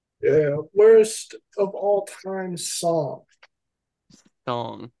 Yeah, worst of all time song.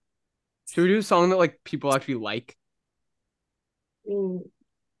 Should we do a song that like people actually like? Mm.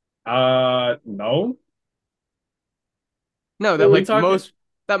 No. No,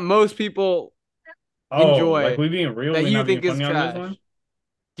 that most people enjoy. Like we being real that and you not think being is funny trash. on this one?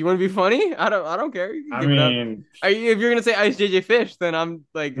 Do you want to be funny? I don't care. You can I give it up. mean, If you're gonna say Ice JJ Fish, then I'm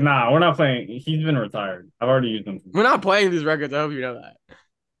like, nah, we're not playing. He's been retired. I've already used him. we're not playing these records. I hope you know that.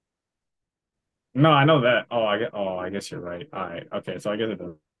 No, I know that. I guess you're right. All right. Okay, so I guess it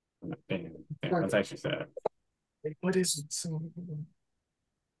doesn't. Damn, that's actually sad. Wait, what is it? So,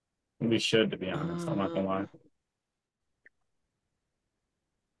 We should, to be honest. I'm not gonna lie.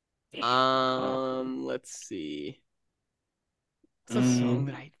 Let's see. It's a song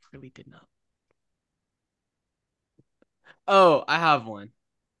that I really did not. Oh, I have one.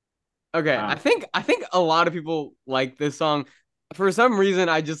 Okay, I think a lot of people like this song. For some reason,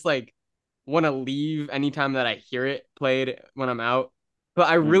 I just like want to leave anytime that I hear it played when I'm out. But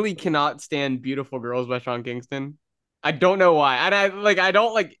I really cannot stand "Beautiful Girls" by Sean Kingston. I don't know why. And I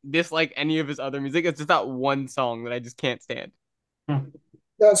don't like dislike any of his other music. It's just that one song that I just can't stand.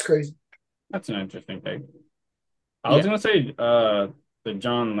 that's crazy. That's an interesting thing. I was gonna say the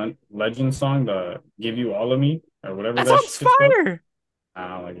John Legend song, the "Give You All of Me" or whatever That that sounds shit's called. fire. I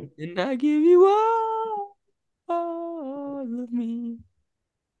don't like it. And I give you all of me.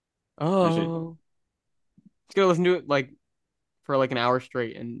 Oh, just gonna listen to it like for like an hour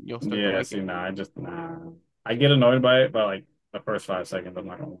straight, and you'll start to Yeah, like see, it. nah. I get annoyed by it, but like the first 5 seconds, I'm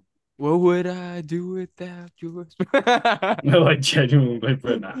not gonna What would I do without yours? like genuinely,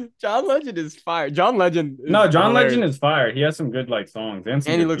 but nah. John Legend is fire. John Legend is No, John hilarious. Legend is fire. He has some good like songs and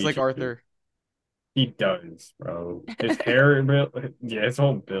some And he good looks like features, Arthur. too. He does, bro. His hair build, yeah, his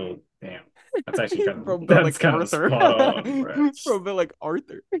whole build. Damn, that's actually kind Bro of built that's like kind of Arthur. spot on, bro. Bro built like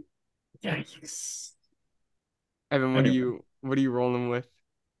Arthur. Yikes. Evan, what are you rolling with?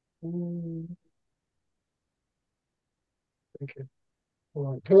 Okay. Hold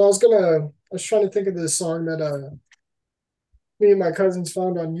on. 'Cause I was trying to think of this song that me and my cousins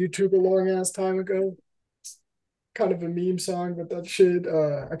found on YouTube a long ass time ago. It's kind of a meme song, but that shit,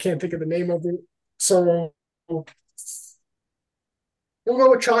 I can't think of the name of it. So we'll go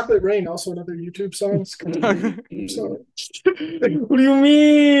with Chocolate Rain, also another YouTube song. It's kind of a meme song. What do you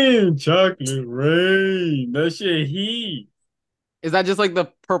mean? Chocolate Rain. That shit heat. Is that just like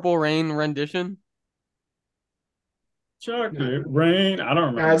the Purple Rain rendition? Chocolate Rain. I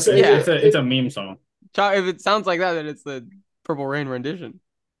don't remember. It's- It's a meme song. If it sounds like that, then it's the Purple Rain rendition.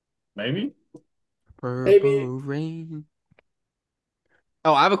 Maybe. Purple Rain.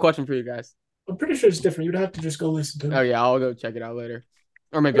 Oh, I have a question for you guys. I'm pretty sure it's different. You'd have to just go listen to it. Oh yeah, I'll go check it out later.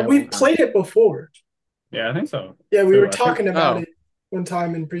 Or maybe I We won't. played it before. Yeah, I think so. Yeah, we Too, were I talking think- about it one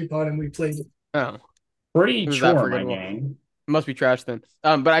time in pre-pod and we played it. Oh, Pretty Who's that sure, my forgettable? gang. it must be trash then.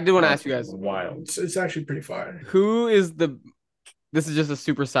 But I did want to ask you guys, Wild. It's actually pretty fire. who is the? This is just a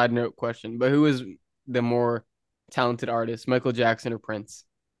super side note question, but who is the more talented artist, Michael Jackson or Prince?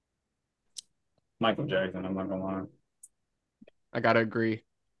 Michael Jackson, I'm not gonna lie. I gotta agree.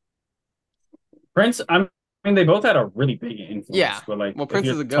 Prince, I mean, they both had a really big influence. Yeah. But like, Well, if Prince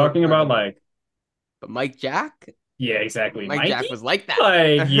you're is a goat, talking about but- like, But Mike Jack, yeah, exactly. Mike Jack was like that.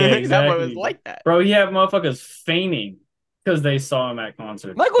 Like, yeah, That boy exactly. was like that. Bro, he had motherfuckers fainting because they saw him at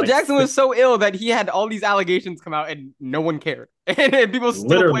concerts. Michael Like, Jackson was so ill that he had all these allegations come out and no one cared, and people still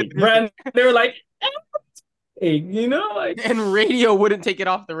literally, played bro, and they were like, hey, you know, like, and radio wouldn't take it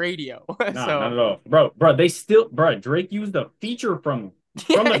off the radio. nah, So not at all, bro. They still, bro. Drake used a feature from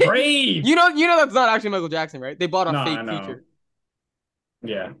the grave. you know that's not actually Michael Jackson, right? They bought a No, I fake know. feature.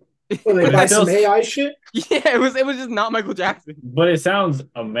 Yeah, Well, they But buy it's still- some AI shit. Yeah, it was just not Michael Jackson. but it sounds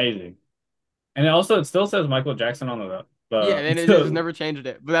amazing, and it still says Michael Jackson on the. Yeah, and it just never changed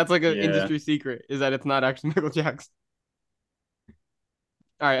it. But that's like an Yeah. industry secret, is that it's not actually Michael Jackson.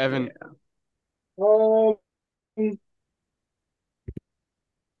 All right, Evan. Um,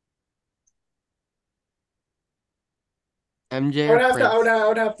 MJ I or would have to. Prince? I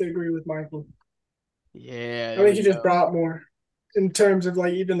would have to agree with Michael. Yeah. I there think we he just go. brought more in terms of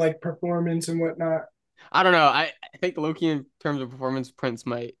like even like performance and whatnot. I don't know. I think low-key in terms of performance, Prince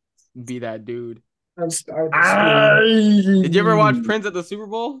might be that dude. I would disagree. Did you ever watch Prince at the Super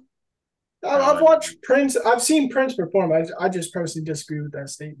Bowl? I've watched Prince. I've seen Prince perform. I just personally disagree with that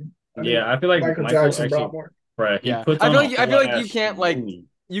statement. I think Yeah, I feel like Michael Michael Jackson actually, brought more. bro, he Yeah. puts I on feel a like you whole-ass can't like movie.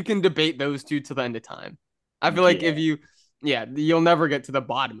 you can debate those two till the end of time. I feel like if you you'll never get to the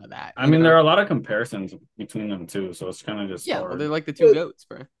bottom of that. I mean, there are a lot of comparisons between them too, so it's kind of just well, hard. they're like the two goats,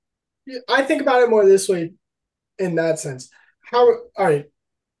 bro. I think about it more this way, in that sense. All right.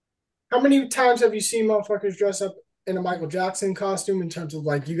 How many times have you seen motherfuckers dress up in a Michael Jackson costume? In terms of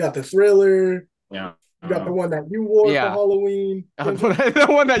like, you got the Thriller, Yeah. you got the one that you wore for Yeah. Halloween. The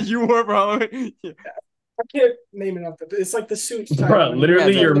one that you wore, bro. Yeah. I can't name it off. It's like the suits. type Bro, one.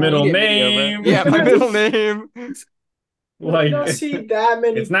 literally Yeah, your the middle immediate video, name. bro. Yeah, my middle name. Like, you don't see that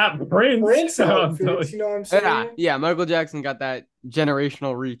many it's not Prince. Prince I'll tell outfits. you. You know what I'm saying? Yeah, Michael Jackson got that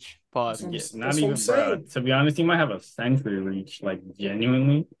generational reach. Pause. That's Yeah, what not I'm even, bro. saying. To be honest, he might have a century reach. Like,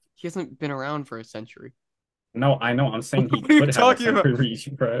 genuinely, he hasn't been around for a century. No, I know. I'm saying he What are you could have a talking about? century reach,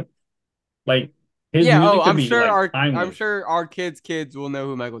 bro. Like his Yeah, music oh, could be like I'm timeless. sure our kids will know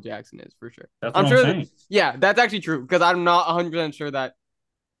who Michael Jackson is for sure. That's I'm what I'm sure saying. yeah, that's actually true because I'm not 100% sure that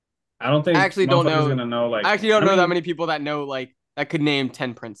I don't I think actually don't motherfuckers know gonna know. Like, I actually don't I know that mean, many people that know like that could name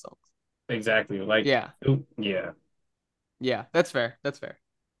 10 Prince songs. exactly. Like, Yeah. yeah. Yeah, that's fair. That's fair.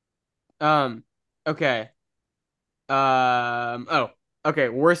 Um okay. Oh, okay,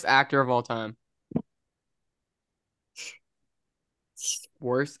 worst actor of all time.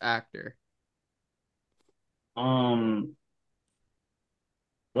 Worst actor. Um,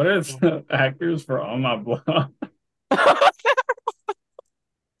 what is the actors for On My Block?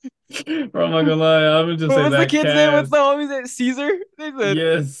 Bro, I'm not gonna lie, I'm gonna just What say was the that kid's name? What's cast. the homie's name? Caesar? They said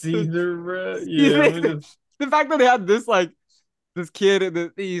Yes, Caesar, bro. Yeah, I'm the gonna just fact that they had this like this kid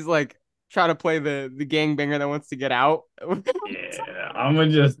that he's like trying to play the gangbanger that wants to get out. I'm gonna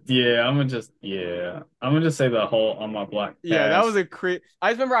just say the whole On My Block Yeah, that was cast. a I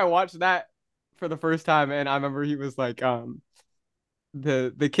just remember I watched that for the first time and I remember he was like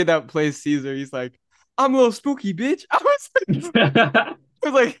the kid that plays Caesar, he's like, I'm a little spooky, bitch. I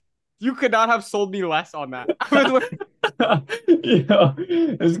was like, you could not have sold me less on that. I was Yeah,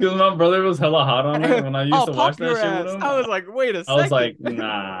 it's because my brother was hella hot on it like, when I used I'll to watch pop that your shit with ass. him. I was like, wait a I was second. like,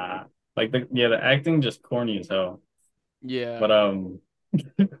 nah. Like the acting just corny as hell. Yeah. But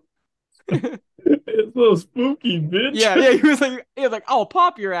it's a little spooky, bitch. Yeah, he was like, I'll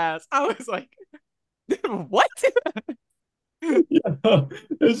pop your ass. I was like, what? Yeah,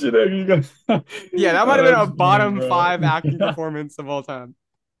 that shit actually got. Yeah, that might have Oh, been a that's funny, bottom bro. five acting performance of all time.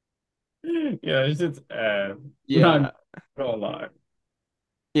 Yeah, it's just Yeah. not gonna lie.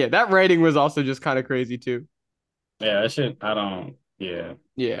 Yeah, that rating was also just kind of crazy too. Yeah, that shit. I don't. Yeah.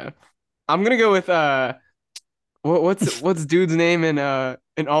 Yeah. I'm gonna go with what's dude's name in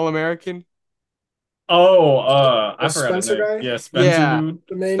All American? Oh, The I forgot his Spencer name. guy, Yeah, Spencer, Yeah. dude.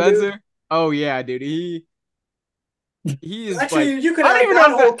 the main dude. Spencer. Oh yeah, dude. He is like Actually, you could I don't add even know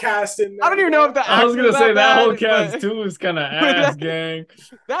that if whole the cast in I don't there, even know if bro. the I was actor's gonna say that that whole bad, cast but too is kind of but ass, gang.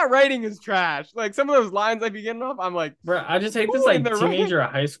 that rating is trash. Like some of those lines I be getting off, I'm like, Bro, I just hate this who in like the right? teenager or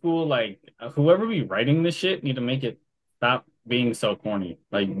high school like whoever be writing this shit need to make it stop being so corny.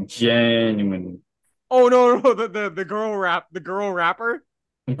 Like genuinely. Oh no, the the girl rapper,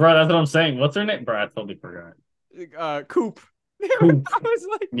 Bro, that's what I'm saying. What's her name? Bro, I totally forgot. Coop. Coop. I was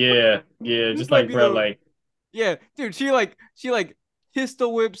like, Yeah, yeah. this Just might like be bro, the like yeah, dude. She like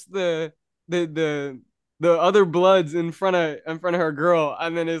pistol whips the the the other bloods in front of her girl,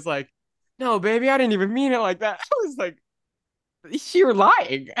 and then it's like, no, baby, I didn't even mean it like that. I was like, you're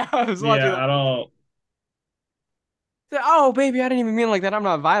lying. I was watching. yeah, I don't Oh, baby, I didn't even mean it like that. I'm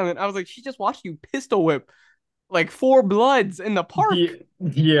not violent. I was like, she just watched you pistol whip like four bloods in the yeah, park.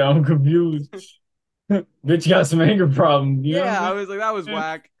 yeah, I'm confused. Bitch got some anger problems, you know Yeah, what I I'm was like, that was saying?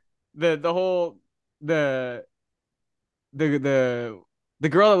 whack. The whole the the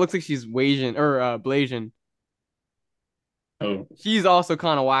girl that looks like she's Asian or Blasian, Oh. she's also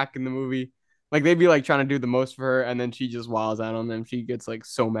kind of whack in the movie. Like they'd be like trying to do the most for her, and then she just wilds out on them. She gets like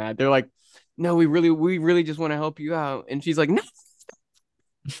so mad. They're like, "No, we really just want to help you out," and she's like, "No."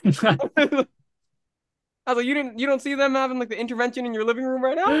 I was like, you don't see them having like the intervention in your living room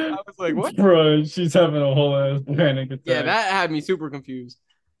right now? I was like, what? Bro, she's having a whole ass panic Yeah, attack. that had me super confused.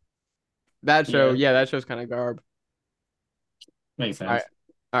 That show, Yeah, yeah, that show's kind of garb. makes All right, sense.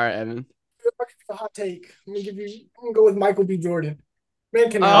 all right, Evan. A hot take. I'm gonna go with Michael B. Jordan. Man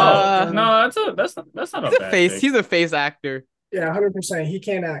can act. Oh, Uh, no, that's not he's a a bad face. take. He's a face actor. Yeah, 100%. He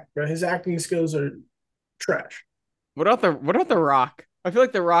can't act, but his acting skills are trash. What about the Rock? I feel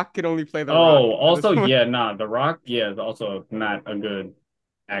like the Rock could only play the Rock Oh, at this also, point. yeah, nah, The Rock, yeah, is also not a good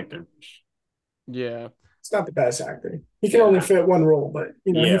actor. Yeah, It's not the best actor. He can only Yeah, fit one role, but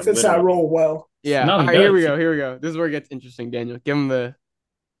he yeah, fits that literally. role well. yeah. No, All he right, here we does. go. Here we go. This is where it gets interesting, Daniel. Give him the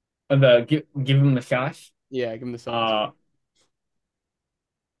Give him the shot. yeah. Give him the sauce.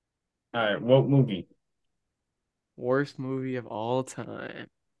 All right, what movie? Worst movie of all time.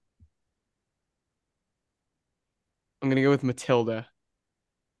 I'm gonna go with Matilda.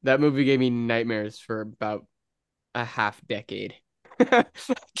 That movie gave me nightmares for about a half decade. I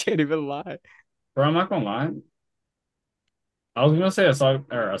can't even lie. Bro, I'm not gonna lie. I was gonna say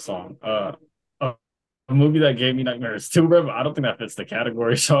a movie that gave me nightmares too, bro, but I don't think that fits the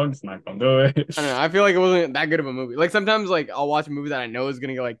category, so I'm just not gonna do it. I don't know. I feel like it wasn't that good of a movie. Like sometimes, like I'll watch a movie that I know is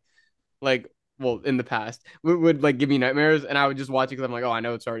gonna get like well in the past would like give me nightmares, and I would just watch it because I'm like, oh, I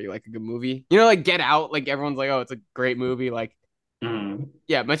know it's already like a good movie. You know, like Get Out. Like everyone's like, oh, it's a great movie. Like Mm.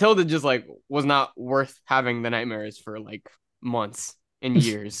 yeah, Matilda just like was not worth having the nightmares for like months. in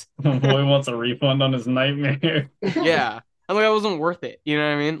years. Boy wants a refund on his nightmare. Yeah. I'm like, that wasn't worth it. You know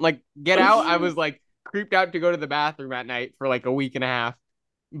what I mean? Like, Get Out, I was like creeped out to go to the bathroom at night for like a week and a half.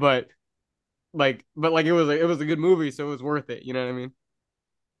 But but it was a good movie, so it was worth it. You know what I mean?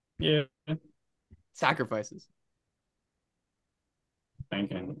 Yeah. Sacrifices.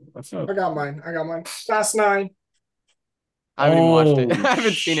 Thinking. What's I up? got mine. Fast 9. I haven't even watched it. Oh, I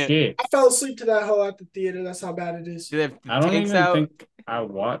haven't seen it. shit. I fell asleep to that hoe at the theater. That's how bad it is. Do they have I don't tanks even out? think I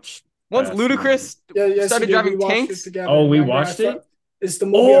watched Once Fast Ludacris Yeah, yes, started you did. driving We watched tanks. it together. Oh, we Remember, watched it? It's the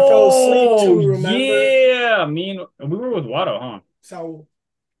movie I fell asleep to. Remember? Yeah. We were with Watto, huh? So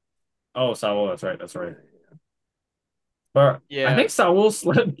Oh, Saul, that's right. That's right. But I Yeah. think Saul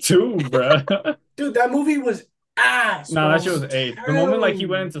slept too, bro. dude, that movie was ass. Nah, bro. that shit was eight. The moment like he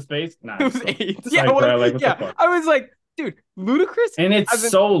went terrible. into space, nah, It was it's 8. it's Yeah, like, well, bro, like what the yeah. fuck? I was like, dude, Ludacris. And it's I've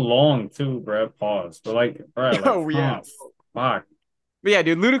been- so long too, bro. Pause. But like, bro, like, Oh, yeah. fuck. But yeah,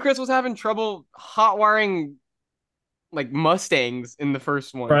 dude, Ludacris was having trouble hot wiring like Mustangs in the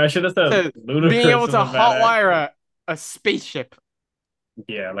first one. Bro, I should have said So, Ludacris being able was to a hot badass. wire a spaceship.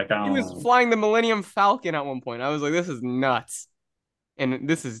 Yeah, like He was flying the Millennium Falcon at one point. I was like, this is nuts. And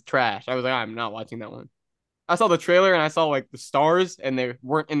this is trash. I was like, I'm not watching that one. I saw the trailer and I saw like the stars and they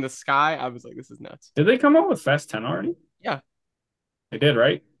weren't in the sky. I was like, this is nuts. Did they come out with Fast 10 already? Yeah. They did,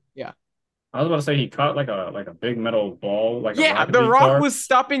 right? Yeah. I was about to say he caught like a big metal ball, like a Yeah, Rocket The League Rock car. was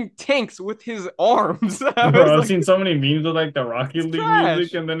stopping tanks with his arms. I Bro, was I've like, seen so many memes of like the Rocket It's League trash.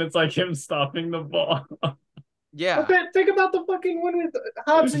 music, and then it's like him stopping the ball. yeah. Okay, think about the fucking one with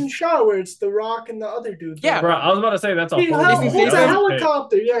Hobbs and Shaw, where it's The Rock and the other dude. Yeah. Bro, I was about to say that's a He whole Jason holds a Statham?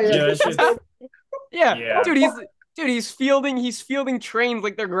 helicopter. Yeah. Yeah, that shit's- Yeah. Yeah. Dude, he's fielding trains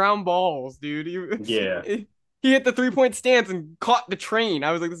like they're ground balls, dude. Yeah. He hit the 3-point stance and caught the train.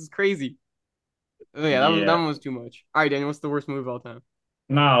 I was like, this is crazy. Oh, yeah, that Yeah. one was too much. All right, Daniel, what's the worst movie of all time?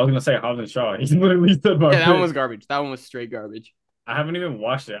 Nah, I was gonna say Hobbs and Shaw. He literally said my Yeah, that one pick. was garbage. That one was straight garbage. I haven't even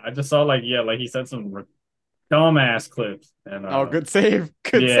watched it. I just saw like he said some dumbass clips. And Oh, good save.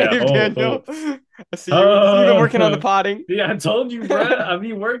 Good yeah, save, oh, Daniel. cool. I see you've been working on the potting. Yeah, I told you, bro. I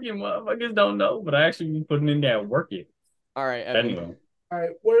be working. Motherfuckers don't know, but I actually be putting in that work it. All right, Evan. Anyway, All right,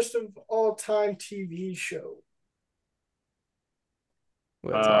 worst of all time TV show.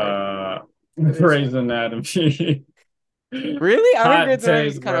 Well, that's hard. Grey's Anatomy. Really? I hot think Grey's Anatomy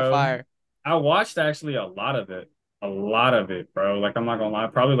is take, kind of bro. fire. I watched actually a lot of it. A lot of it, bro. Like I'm not gonna lie,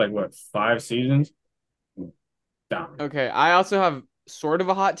 probably like what 5 seasons. Down. Okay, I also have sort of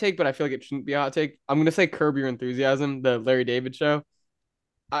a hot take, but I feel like it shouldn't be a hot take. I'm gonna say Curb Your Enthusiasm, the Larry David show.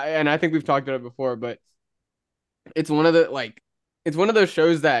 And I think we've talked about it before, but it's one of those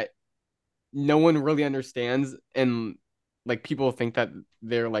shows that no one really understands, and like people think that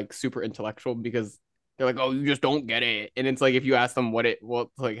they're like super intellectual because they're like, oh, you just don't get it. And it's like if you ask them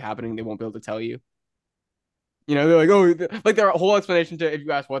what's like happening, they won't be able to tell you. You know, they're like, oh, like their whole explanation to if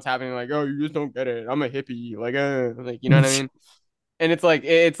you ask what's happening, like, oh, you just don't get it. I'm a hippie, like you know what I mean? And it's like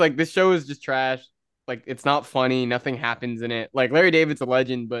this show is just trash. Like it's not funny. Nothing happens in it. Like Larry David's a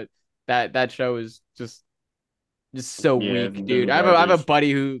legend, but that show is just so Yeah, weak, dude. I have a garbage.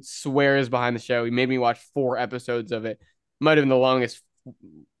 buddy who swears behind the show. He made me watch 4 episodes of it. Might have been the longest,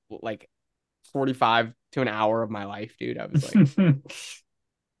 like 45 to an hour of my life, dude. I was like,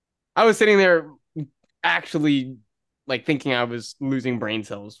 I was sitting there actually like thinking I was losing brain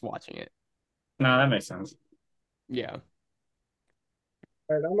cells watching it. Nah, that makes sense. Yeah.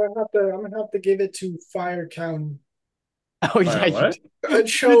 All right, I'm gonna have to give it to Fire County. Oh yeah. What? That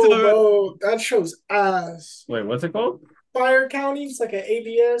show, bro. That show's ass. Wait, what's it called? Fire County. It's like an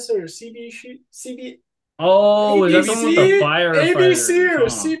ABS or CB. Oh, is that the one with the ABC? fire? ABC or Huh.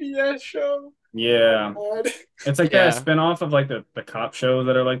 CBS show. Yeah, God. it's like Yeah. that spinoff of like the cop shows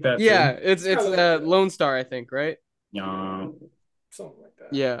that are like that. Yeah, too. it's kinda like that. Lone Star, I think, right? Yeah, Something like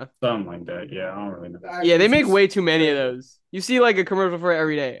that. Yeah. something like that. Yeah, I don't really know. Yeah, they make Actors way is too many of terrible. those. You see like a commercial for it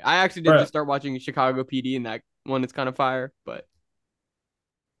every day. I actually did Bruh. just start watching Chicago PD, and that one is kind of fire, but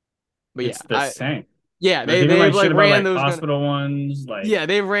yeah, It's the same. yeah, There's they even, like shit about, ran like, those hospital ones. Like yeah,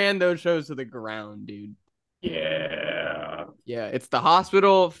 they ran those shows to the ground, dude. yeah, Yeah, it's the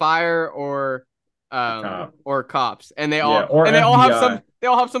hospital, fire, or Cop. or cops, and they Yeah, all or and they all have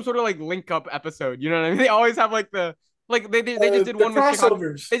FBI. some sort of like link up episode. You know what I mean? They always have like they just did The one with Chicago.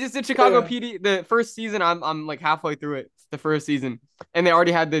 crossovers. They just did Chicago Yeah. PD. The first season, I'm like halfway through it. The first season, and they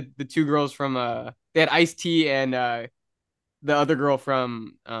already had the 2 girls from they had Ice-T and the other girl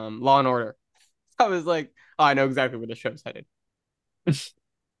from Law and Order. I was like, oh, I know exactly where the show's headed.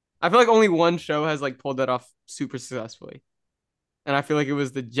 I feel like only one show has like pulled that off super successfully, and I feel like it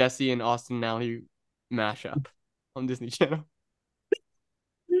was the Jesse and Austin Nally mashup on Disney Channel.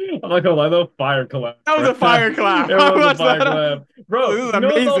 I'm not gonna lie though, fire collab. That was a fire clap. It I was a watched fire that. collab. Bro, Oh, this is you know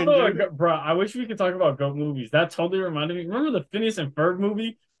what's amazing, also dude. bro, I wish we could talk about GOAT movies. That totally reminded me. Remember the Phineas and Ferb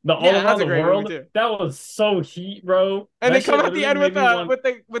movie? The All Yeah, Around that's a the great movie World? too. That was so heat, bro. And That they come shit at the literally end made me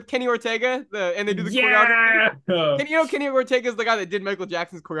want... with Kenny Ortega, and they do the choreography. Yeah! Kenny Ortega is the guy that did Michael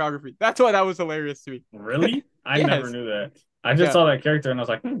Jackson's choreography. That's why that was hilarious to me. Really? I Yes. never knew that. I just Yeah. saw that character and I was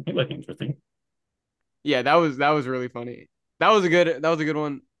like, he looked interesting. Yeah, that was really funny. That was a good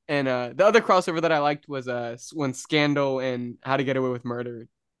one. And the other crossover that I liked was when Scandal and How to Get Away with Murder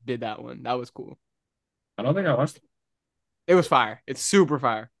did that one. That was cool. I don't think I watched it. It was fire. It's super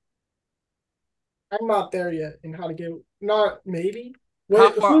fire. I'm not there yet in how to get. Not maybe. Wait,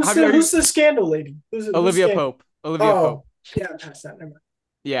 Have you- who's the scandal lady? Who's Olivia Scandal? Pope. Olivia Pope. Yeah, past that. Never mind.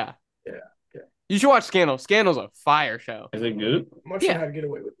 Yeah. Yeah. You should watch Scandal. Scandal's a fire show. Is it good? I'm not Yeah. sure how to get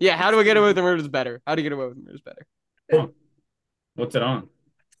away with. Yeah, How to Get Away with Murder is better. How to Get Away with Murder is better. Huh. What's it on?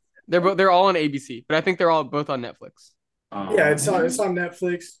 They're all on ABC, but I think they're all both on Netflix. Yeah, it's on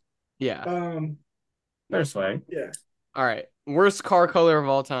Netflix. Yeah. There's swag. Yeah. All right. Worst car color of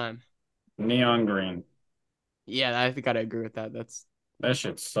all time. Neon green. Yeah, I think I'd agree with that. That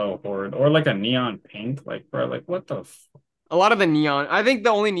shit's so horrid. Or like a neon pink. Like, bro, like what the A lot of the neon. I think the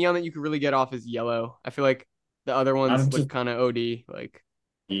only neon that you could really get off is yellow. I feel like the other ones look kind of OD. Like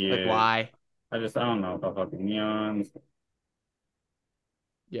why? I don't know about fucking neons.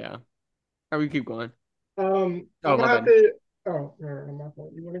 Yeah. Or we keep going. I'm my gonna have bad. to. Oh, no, my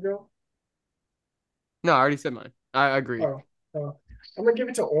fault. You want to go? No, I already said mine. I agree. Oh, I'm gonna give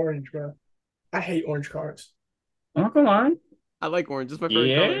it to orange, bro. I hate orange cars. I'm not gonna lie. I like orange. It's my favorite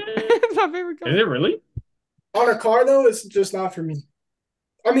Yeah? color. It's my favorite color. Is it really? On a car though, it's just not for me.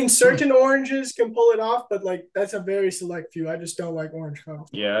 I mean, certain oranges can pull it off, but like that's a very select few. I just don't like orange cars.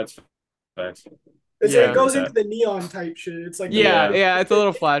 Yeah, that's facts. Yeah. It goes into the neon type shit. It's like Yeah, it's a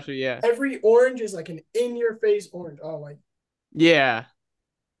little flashy. Yeah. every orange is like an in-your-face orange. Oh, like Yeah.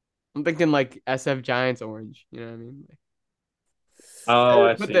 I'm thinking like SF Giants orange. You know what I mean? Like, Oh,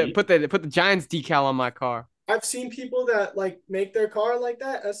 I put see. the Giants decal on my car. I've seen people that like make their car like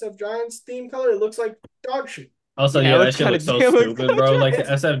that SF Giants theme color. It looks like dog shit. Also, Yeah, it that looks shit looks so kinda- it looks stupid, kinda bro. Like the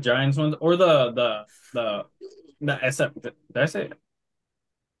Giants. SF Giants ones, or the SF. Did I say it?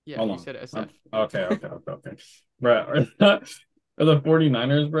 Yeah, Hold you on. said SF. Okay. Bro, or the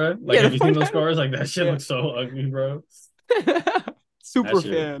 49ers, bro. Like, Yeah, have the you seen those 49ers. cars? Like, that shit Yeah. looks so ugly, bro. Super That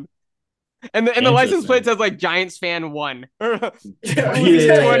shit. fan. And the license Interesting. plate says like Giants fan 1. Yeah,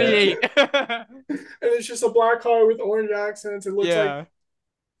 Yeah. 28. And it's just a black car with orange accents. It looks like Yeah.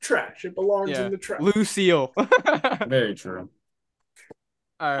 trash. It belongs Yeah. in the trash. Lucille. Very true.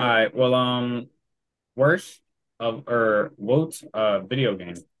 All All right. right. Well, worst of or votes video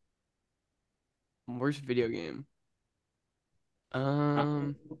game. Worst video game. Me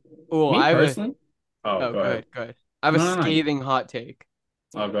I have personally. go Go ahead. ahead. I have a No. scathing hot take.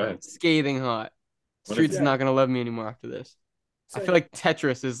 Oh, go ahead. Scathing hot. What is Streets it? is not gonna love me anymore after this. I feel like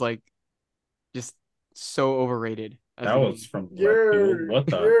Tetris is like just so overrated. as That a was game. from left You're, field. What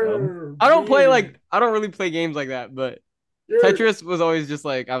the hell? you're I don't play weird. I don't really play games like that, but You're- Tetris was always just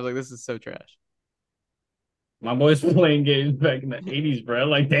like I was like, this is so trash. My boys were playing games back in the 80s, bro.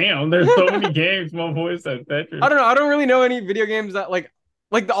 Like, damn, there's so many games. My boys said Tetris. I don't know. I don't really know any video games that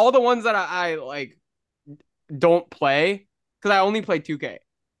all the ones that I like don't play because I only play 2K,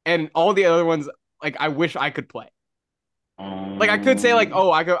 and all the other ones like I wish I could play. Like I could say like,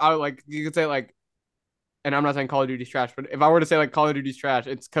 oh, you could say like, and I'm not saying Call of Duty's trash, but if I were to say like Call of Duty's trash,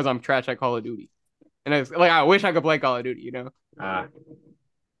 it's because I'm trash at Call of Duty, and it's like I wish I could play Call of Duty, you know? Ah,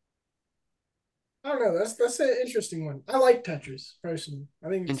 I don't know. That's an interesting one. I like Tetris personally. I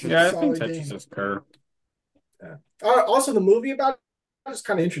think it's Interesting. yeah, a I think solid Tetris game. is curved. Also, the movie about it is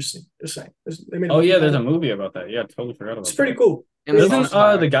kind of interesting. Just saying. They made a Oh movie yeah, about there's it. a movie about that. Yeah, totally forgot about It's pretty that. cool. And the Isn't song's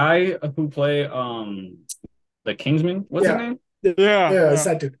fire. the guy who play the Kingsman? What's his Yeah. name? Yeah, it's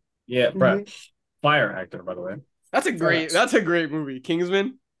that dude. Yeah, bro. Fire actor, by the way. That's a great movie.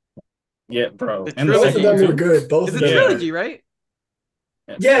 Kingsman. Yeah, bro. The And the Both trilogy. of second them too. are good. Both It's of a them. Yeah. trilogy, right?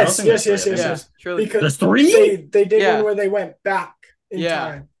 Yeah, Yes, I don't think yes, there's yes, three. yes. Trilogy. Because There's three? they did Yeah. one where they went back in Yeah.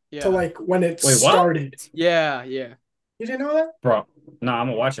 time Yeah. to like when it Wait, what? started. Yeah. You didn't know that? Bro, no, I'm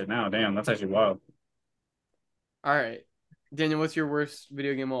gonna watch it now. Damn, that's actually wild. All right. Daniel, what's your worst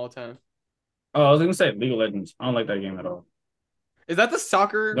video game of all time? Oh, I was gonna say League of Legends. I don't like that game at all. Is that the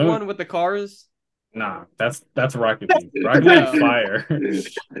soccer No. one with the cars? Nah, that's Rocket League. Rocket League fire.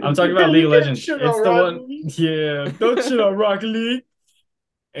 I'm talking about League of Legends. It's Shit the on Rocket one. League. Yeah, don't shit on Rocket League.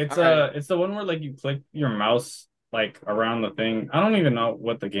 It's Alright. it's the one where like you click your mouse like around the thing. I don't even know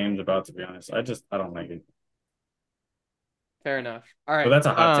what the game's about, to be honest. I don't like it. Fair enough. All right. But that's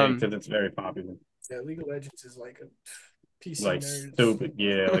a hot take because it's very popular. Yeah, League of Legends is like a PC Like nerds. stupid,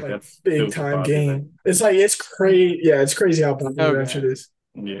 yeah, like that's big stupid time popular. game. It's crazy. Yeah, it's crazy how popular that Okay. shit is.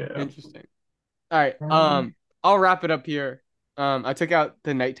 Yeah. Interesting. All right. I'll wrap it up here. I took out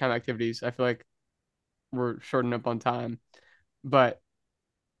the nighttime activities. I feel like we're shorting up on time, but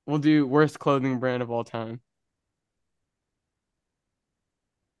we'll do worst clothing brand of all time.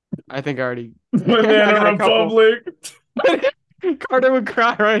 I think I already. I Banana got a couple. Republic. Carter would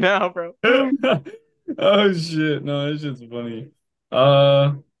cry right now, bro. Oh shit! No, it's just funny.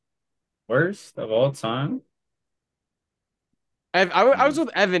 Worst of all time. I was with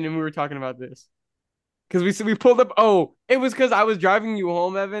Evan and we were talking about this because we pulled up. Oh, it was because I was driving you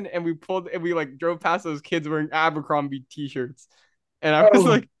home, Evan, and we like drove past those kids wearing Abercrombie t-shirts, and I was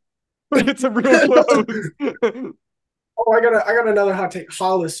like, "It's a real clothes." Oh, I got another hot take.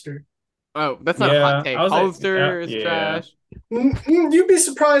 Hollister. Oh, that's not a hot take. I was like, Hollister is yeah. trash. You'd be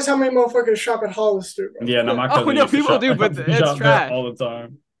surprised how many motherfuckers shop at Hollister. Bro. Yeah, no, my cousin Oh no, used to people shop- do, but shop it's there trash. all the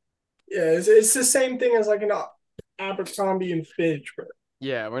time. Yeah, it's the same thing as like an Abercrombie and Fitch, bro.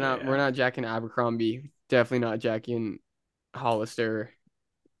 Yeah, we're not jacking Abercrombie. Definitely not jacking Hollister.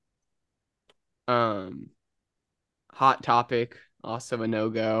 Hot Topic, also a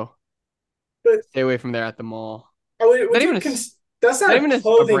no-go. But stay away from there at the mall. That's not even a a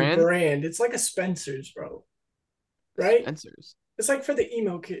clothing brand. brand. It's like a Spencer's, bro. Right? Spencer's. It's like for the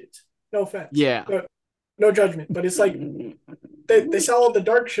emo kids. No offense. Yeah. No judgment, but it's like they sell all the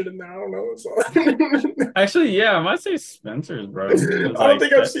dark shit in there. I don't know. So. Actually, yeah, I might say Spencer's, bro. I don't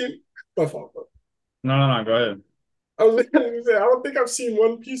think I've seen. My fault, bro. No, go ahead. I was gonna say, I don't think I've seen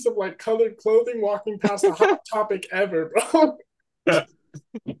one piece of like colored clothing walking past a Hot Topic ever, bro.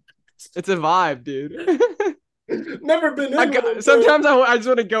 It's a vibe, dude. Never been in. Sometimes I just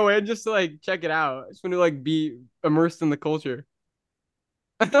want to go in just to like check it out. I just want to like be immersed in the culture.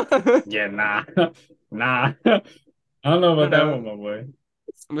 Yeah, nah. I don't know about that one, my boy.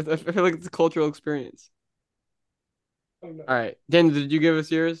 I feel like it's a cultural experience. All All right, Daniel, did you give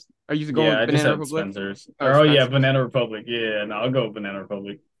us yours? Are you going with Banana Republic? Spencer's. Oh, Yeah, Spencer's. Banana Republic. Yeah, no, I'll go with Banana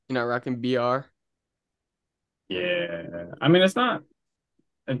Republic. You're not rocking BR? Yeah, I mean it's not.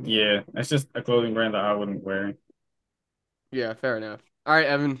 Yeah, it's just a clothing brand that I wouldn't wear. Yeah, fair enough. All right,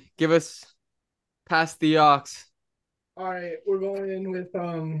 Evan, give us Past the Aux. All right, we're going in with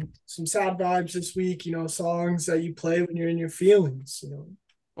some sad vibes this week. You know, songs that you play when you're in your feelings. You know,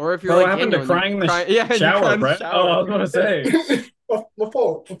 Or if you're What like happened to Daniel, crying in the you shower, cry in the Brett? shower. Oh, I was gonna say. my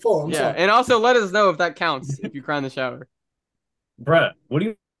fault. I'm Yeah, sorry. and also let us know if that counts if you cry in the shower. Brett, what do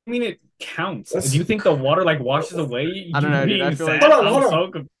you mean it counts? Let's- Do you think the water like washes away? I don't know, dude. being I feel like- sad? Hold on. I'm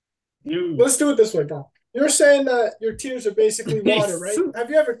so confused. Let's do it this way, bro. You're saying that your tears are basically water, right? Have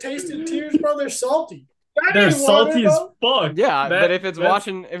you ever tasted tears, bro? They're salty. That They're ain't water, salty as bro. fuck. Yeah, That- but if it's that's-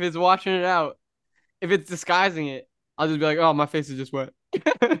 washing it out, if it's disguising it, I'll just be like, oh, my face is just wet.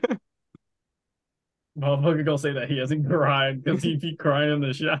 Motherfucker gonna say that he hasn't cried because he be crying in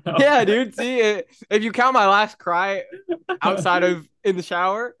the shower. Yeah, dude. See, if you count my last cry outside of in the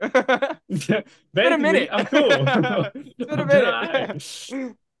shower, It's been a minute. I'm cool. It's been a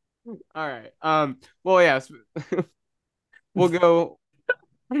minute. All right. Well, yes. We'll go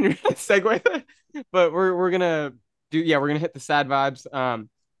segue, but we're gonna we're gonna hit the sad vibes.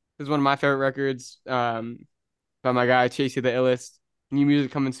 This is one of my favorite records. By my guy Chasey the Illest. New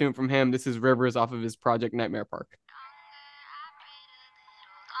music coming soon from him. This is Rivers off of his project Nightmare Park.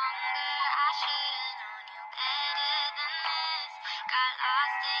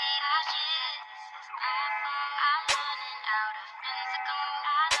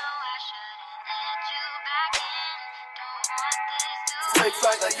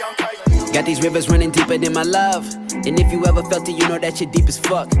 Got these rivers running deeper than my love. And if you ever felt it, you know that shit deep as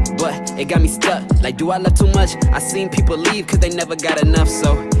fuck. But it got me stuck. Like, do I love too much? I seen people leave cause they never got enough.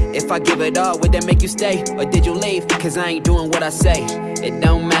 So if I give it all, would that make you stay? Or did you leave? Cause I ain't doing what I say. It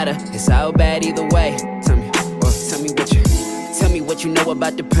don't matter, it's all bad either way. Tell me what you know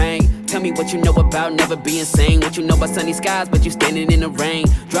about the pain. Tell me what you know about never being sane. What you know about sunny skies, but you standing in the rain.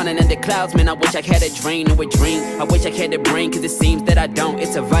 Drowning under clouds, man, I wish I had a drain or a dream. I wish I had a brain, cause it seems that I don't.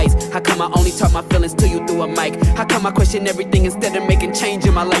 It's a vice. How come I only talk my feelings to you through a mic? How come I question everything instead of making change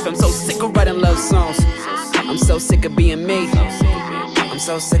in my life? I'm so sick of writing love songs. I'm so sick of being me. I'm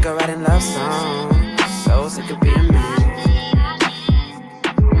so sick of writing love songs. So sick of being me.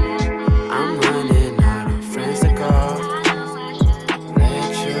 I'm running out of friends to call.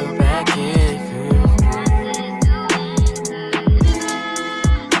 Let you back in.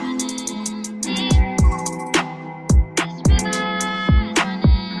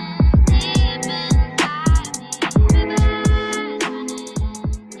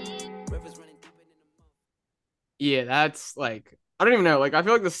 Yeah, that's like I don't even know. Like I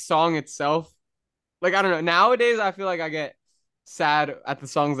feel like the song itself, like I don't know. Nowadays I feel like I get sad at the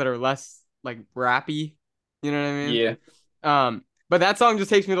songs that are less like rappy. You know what I mean? Yeah. But that song just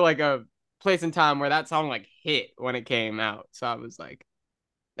takes me to like a place in time where that song like hit when it came out. So I was like,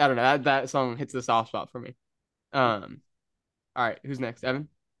 I don't know, that song hits the soft spot for me. All right, who's next? Evan?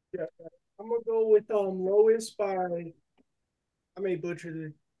 Yeah, I'm gonna go with Lois by I may butcher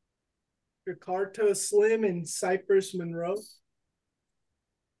the Jakarta Slim and Cypress Monroe.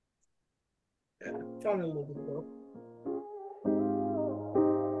 Yeah, found it a little bit ago.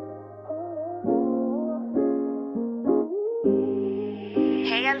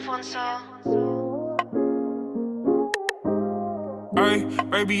 Hey Alfonso. Ay,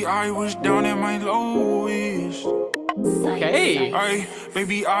 baby, I was down at my lowest. Okay. Ay,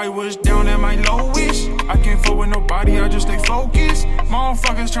 baby, I was down at my lowest. I can't fuck with nobody, I just stay focused.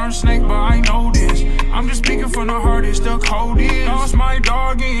 Motherfuckers turn snake, but I know this. I'm just speaking from the hardest, the coldest. Lost my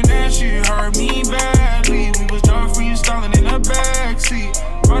dog and that shit hurt me badly. We was done freestyling in the backseat.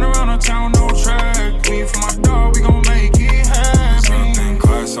 Run around the town, no track. Me for my dog, we gon' make it happen. Something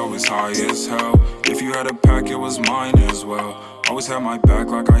class always high as hell. If you had a pack, it was mine as well. Always had my back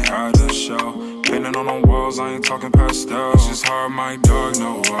like I had a show. Painting on the walls, I ain't talking pastels. It's hard, my dog,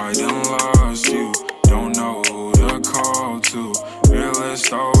 no, I done lost you. Don't know who to call to.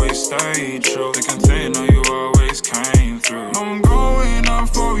 Realist always stay true. The container you always came through. I'm going up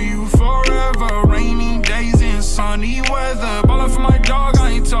for you forever. Rainy days and sunny weather. Ballin' for my dog, I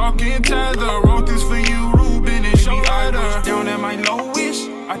ain't talking tether. Wrote this for you, Ruben and show letter. Down at my lowest,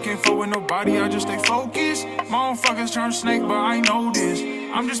 I can't fuck with nobody, I just stay focused. Motherfuckers turn snake, but I know this.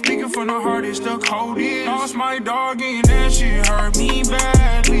 I'm just speaking from the hardest, the coldest. Lost my dog and that shit hurt me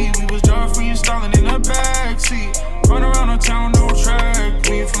badly. We was just freestyling in the backseat. Run around the town, no track.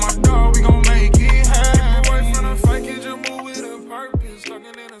 Me for my dog, we gon' make it happen. Away from the fight, can you move with a purpose? Stuck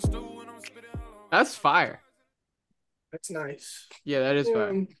in a stew and I'm spitting all over. That's fire. That's nice. Yeah, that is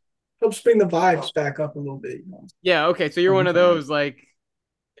fire. Helps bring the vibes back up a little bit. Yeah, okay. So you're one of those like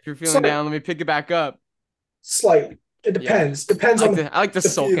if you're feeling down, let me pick it back up. Slightly. It depends. Yeah. Depends on I like to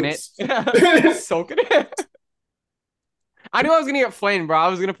sulk in it. Sulk in it. I knew I was gonna get flamed, bro. I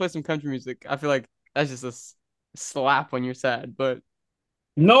was gonna play some country music. I feel like that's just a slap when you're sad, but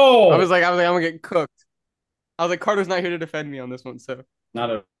No, I was like, I'm gonna get cooked. I was like, Carter's not here to defend me on this one, so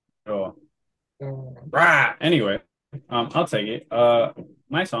not at all. Rah! Anyway, I'll take it.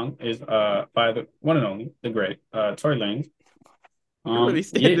 My song is by the one and only, the great Tory Lanez. you really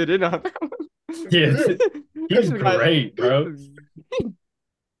standed in on that one. Yeah, he's great, bro.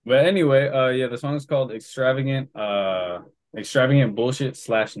 But anyway, yeah, the song is called Extravagant Bullshit /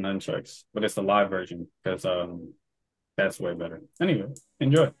 Nunchucks, but it's the live version because that's way better. Anyway,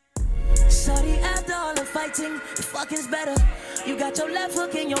 enjoy. Sorry, after all the fighting, the fucking's better. You got your left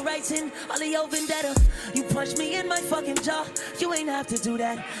hook and your right hand, all of your vendetta. You punched me in my fucking jaw, you ain't have to do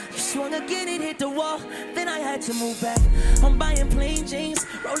that. You swung again, it hit the wall, then I had to move back. I'm buying plain jeans,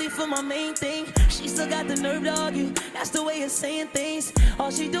 rolling for my main thing. She still got the nerve to argue, that's the way of saying things.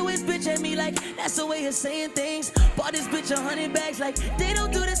 All she do is bitch at me like, that's the way of saying things. Bought this bitch 100 bags like, they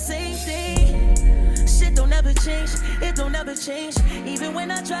don't do the same thing. Shit don't ever change, it don't ever change. Even when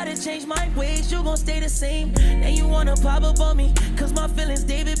I try to change my ways, you gon' stay the same. And you wanna pop up on me, cause my feelings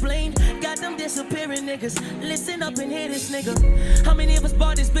David Blaine. Got them disappearing niggas, listen up and hear this nigga. How many of us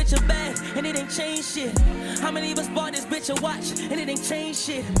bought this bitch a bag, and it ain't changed shit? How many of us bought this bitch a watch, and it ain't changed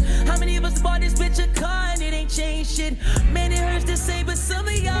shit? How many of us bought this bitch a car, and it ain't changed shit? Man, it hurts to say, but some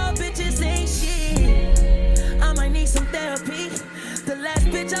of y'all bitches ain't shit. I might need some therapy. The last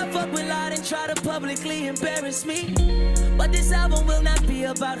bitch I fucked with lied and tried to publicly embarrass me. But this album will not be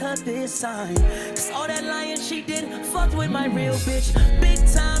about her this time. Cause all that lying she did fucked with my real bitch. Big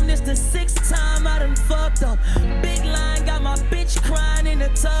time, this the 6th time I done fucked up. Big line, got my bitch crying in the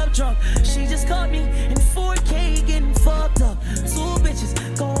tub drunk. She just caught me in 4K getting fucked up. 2 bitches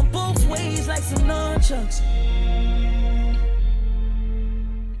going both ways like some nunchucks.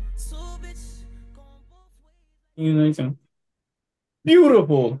 2 bitches going both ways. You know, so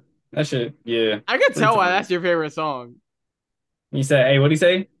beautiful. That shit, yeah. I can tell why that's your favorite song. He said, hey, what'd he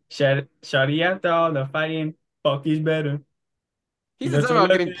say? Shawty, after all the fighting, fuck is better. He said something about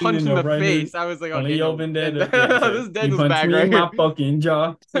getting punched in the face. I was like, okay, no. This is Daniel's bag right here. My fucking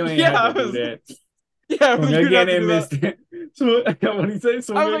jaw. So Yeah, I was- Yeah, but you have to do that. So what he say?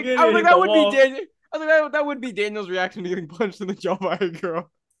 So I was like, that would be Daniel. I was like, that would be Daniel's reaction to getting punched in the jaw by a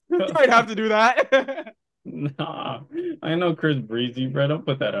girl. You might have to do that. Nah, I know Chris Breezy, bro. Don't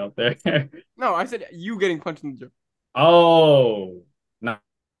put that out there. No, I said you getting punched in the jaw. Oh, nah,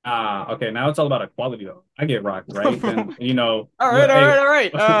 Okay. Now it's all about equality, though. I get rocked, right? Then All right, all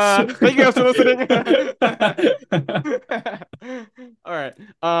right. Thank you guys for listening. All right.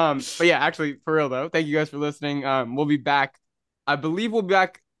 But yeah, actually, for real though, thank you guys for listening. We'll be back. I believe we'll be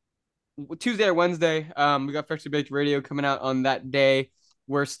back Tuesday or Wednesday. We got Freshly Baked Radio coming out on that day.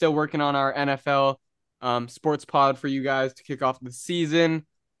 We're still working on our NFL sports pod for you guys to kick off the season.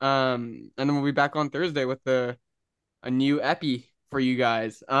 And then we'll be back on Thursday with a new epi for you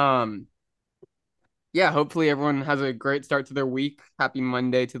guys. Yeah, hopefully everyone has a great start to their week. Happy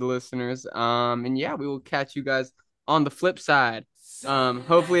Monday to the listeners. And yeah, we will catch you guys on the flip side.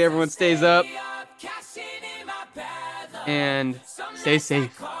 Hopefully everyone stays up and stay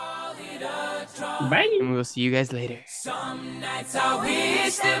safe. Bye. And we'll see you guys later. Some nights I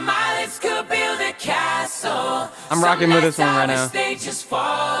wish that my lips could build a castle. I'm rocking with this one right now. They just fall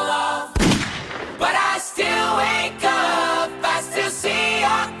off. But I still wake up, I still see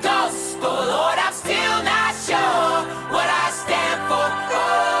your ghost. Oh Lord, I'm still not sure what I stand for.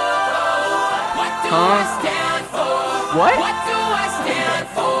 What do I stand for? What? What do I stand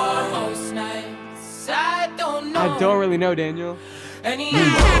for? Most nights I don't know. I don't really know, Daniel.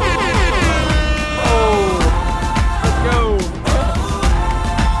 Oh, let's go.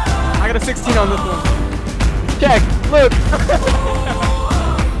 I got a 16 on this one. Check, look.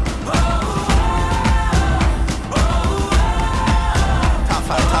 Top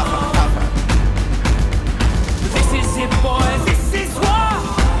five. this is it, boys. This is war.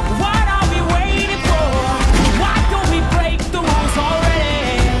 What are we waiting for? Why don't we break the rules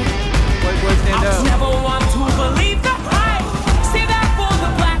already? Boys, stand I up. never want to believe the hype. Say that for the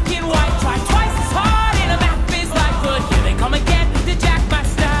black and white. Try twice as hard in a math is like, but here they come again to jack my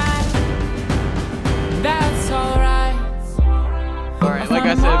style. That's alright. Alright, like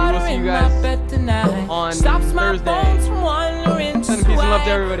I said, we will see you guys on Thursday. Send peace and love to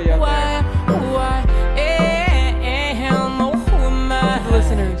everybody out there. To the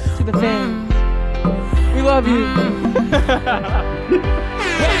listeners, to the fans. We love you.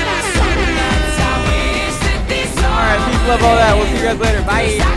 Alright, peace, love, all that. We'll see you guys later. Bye.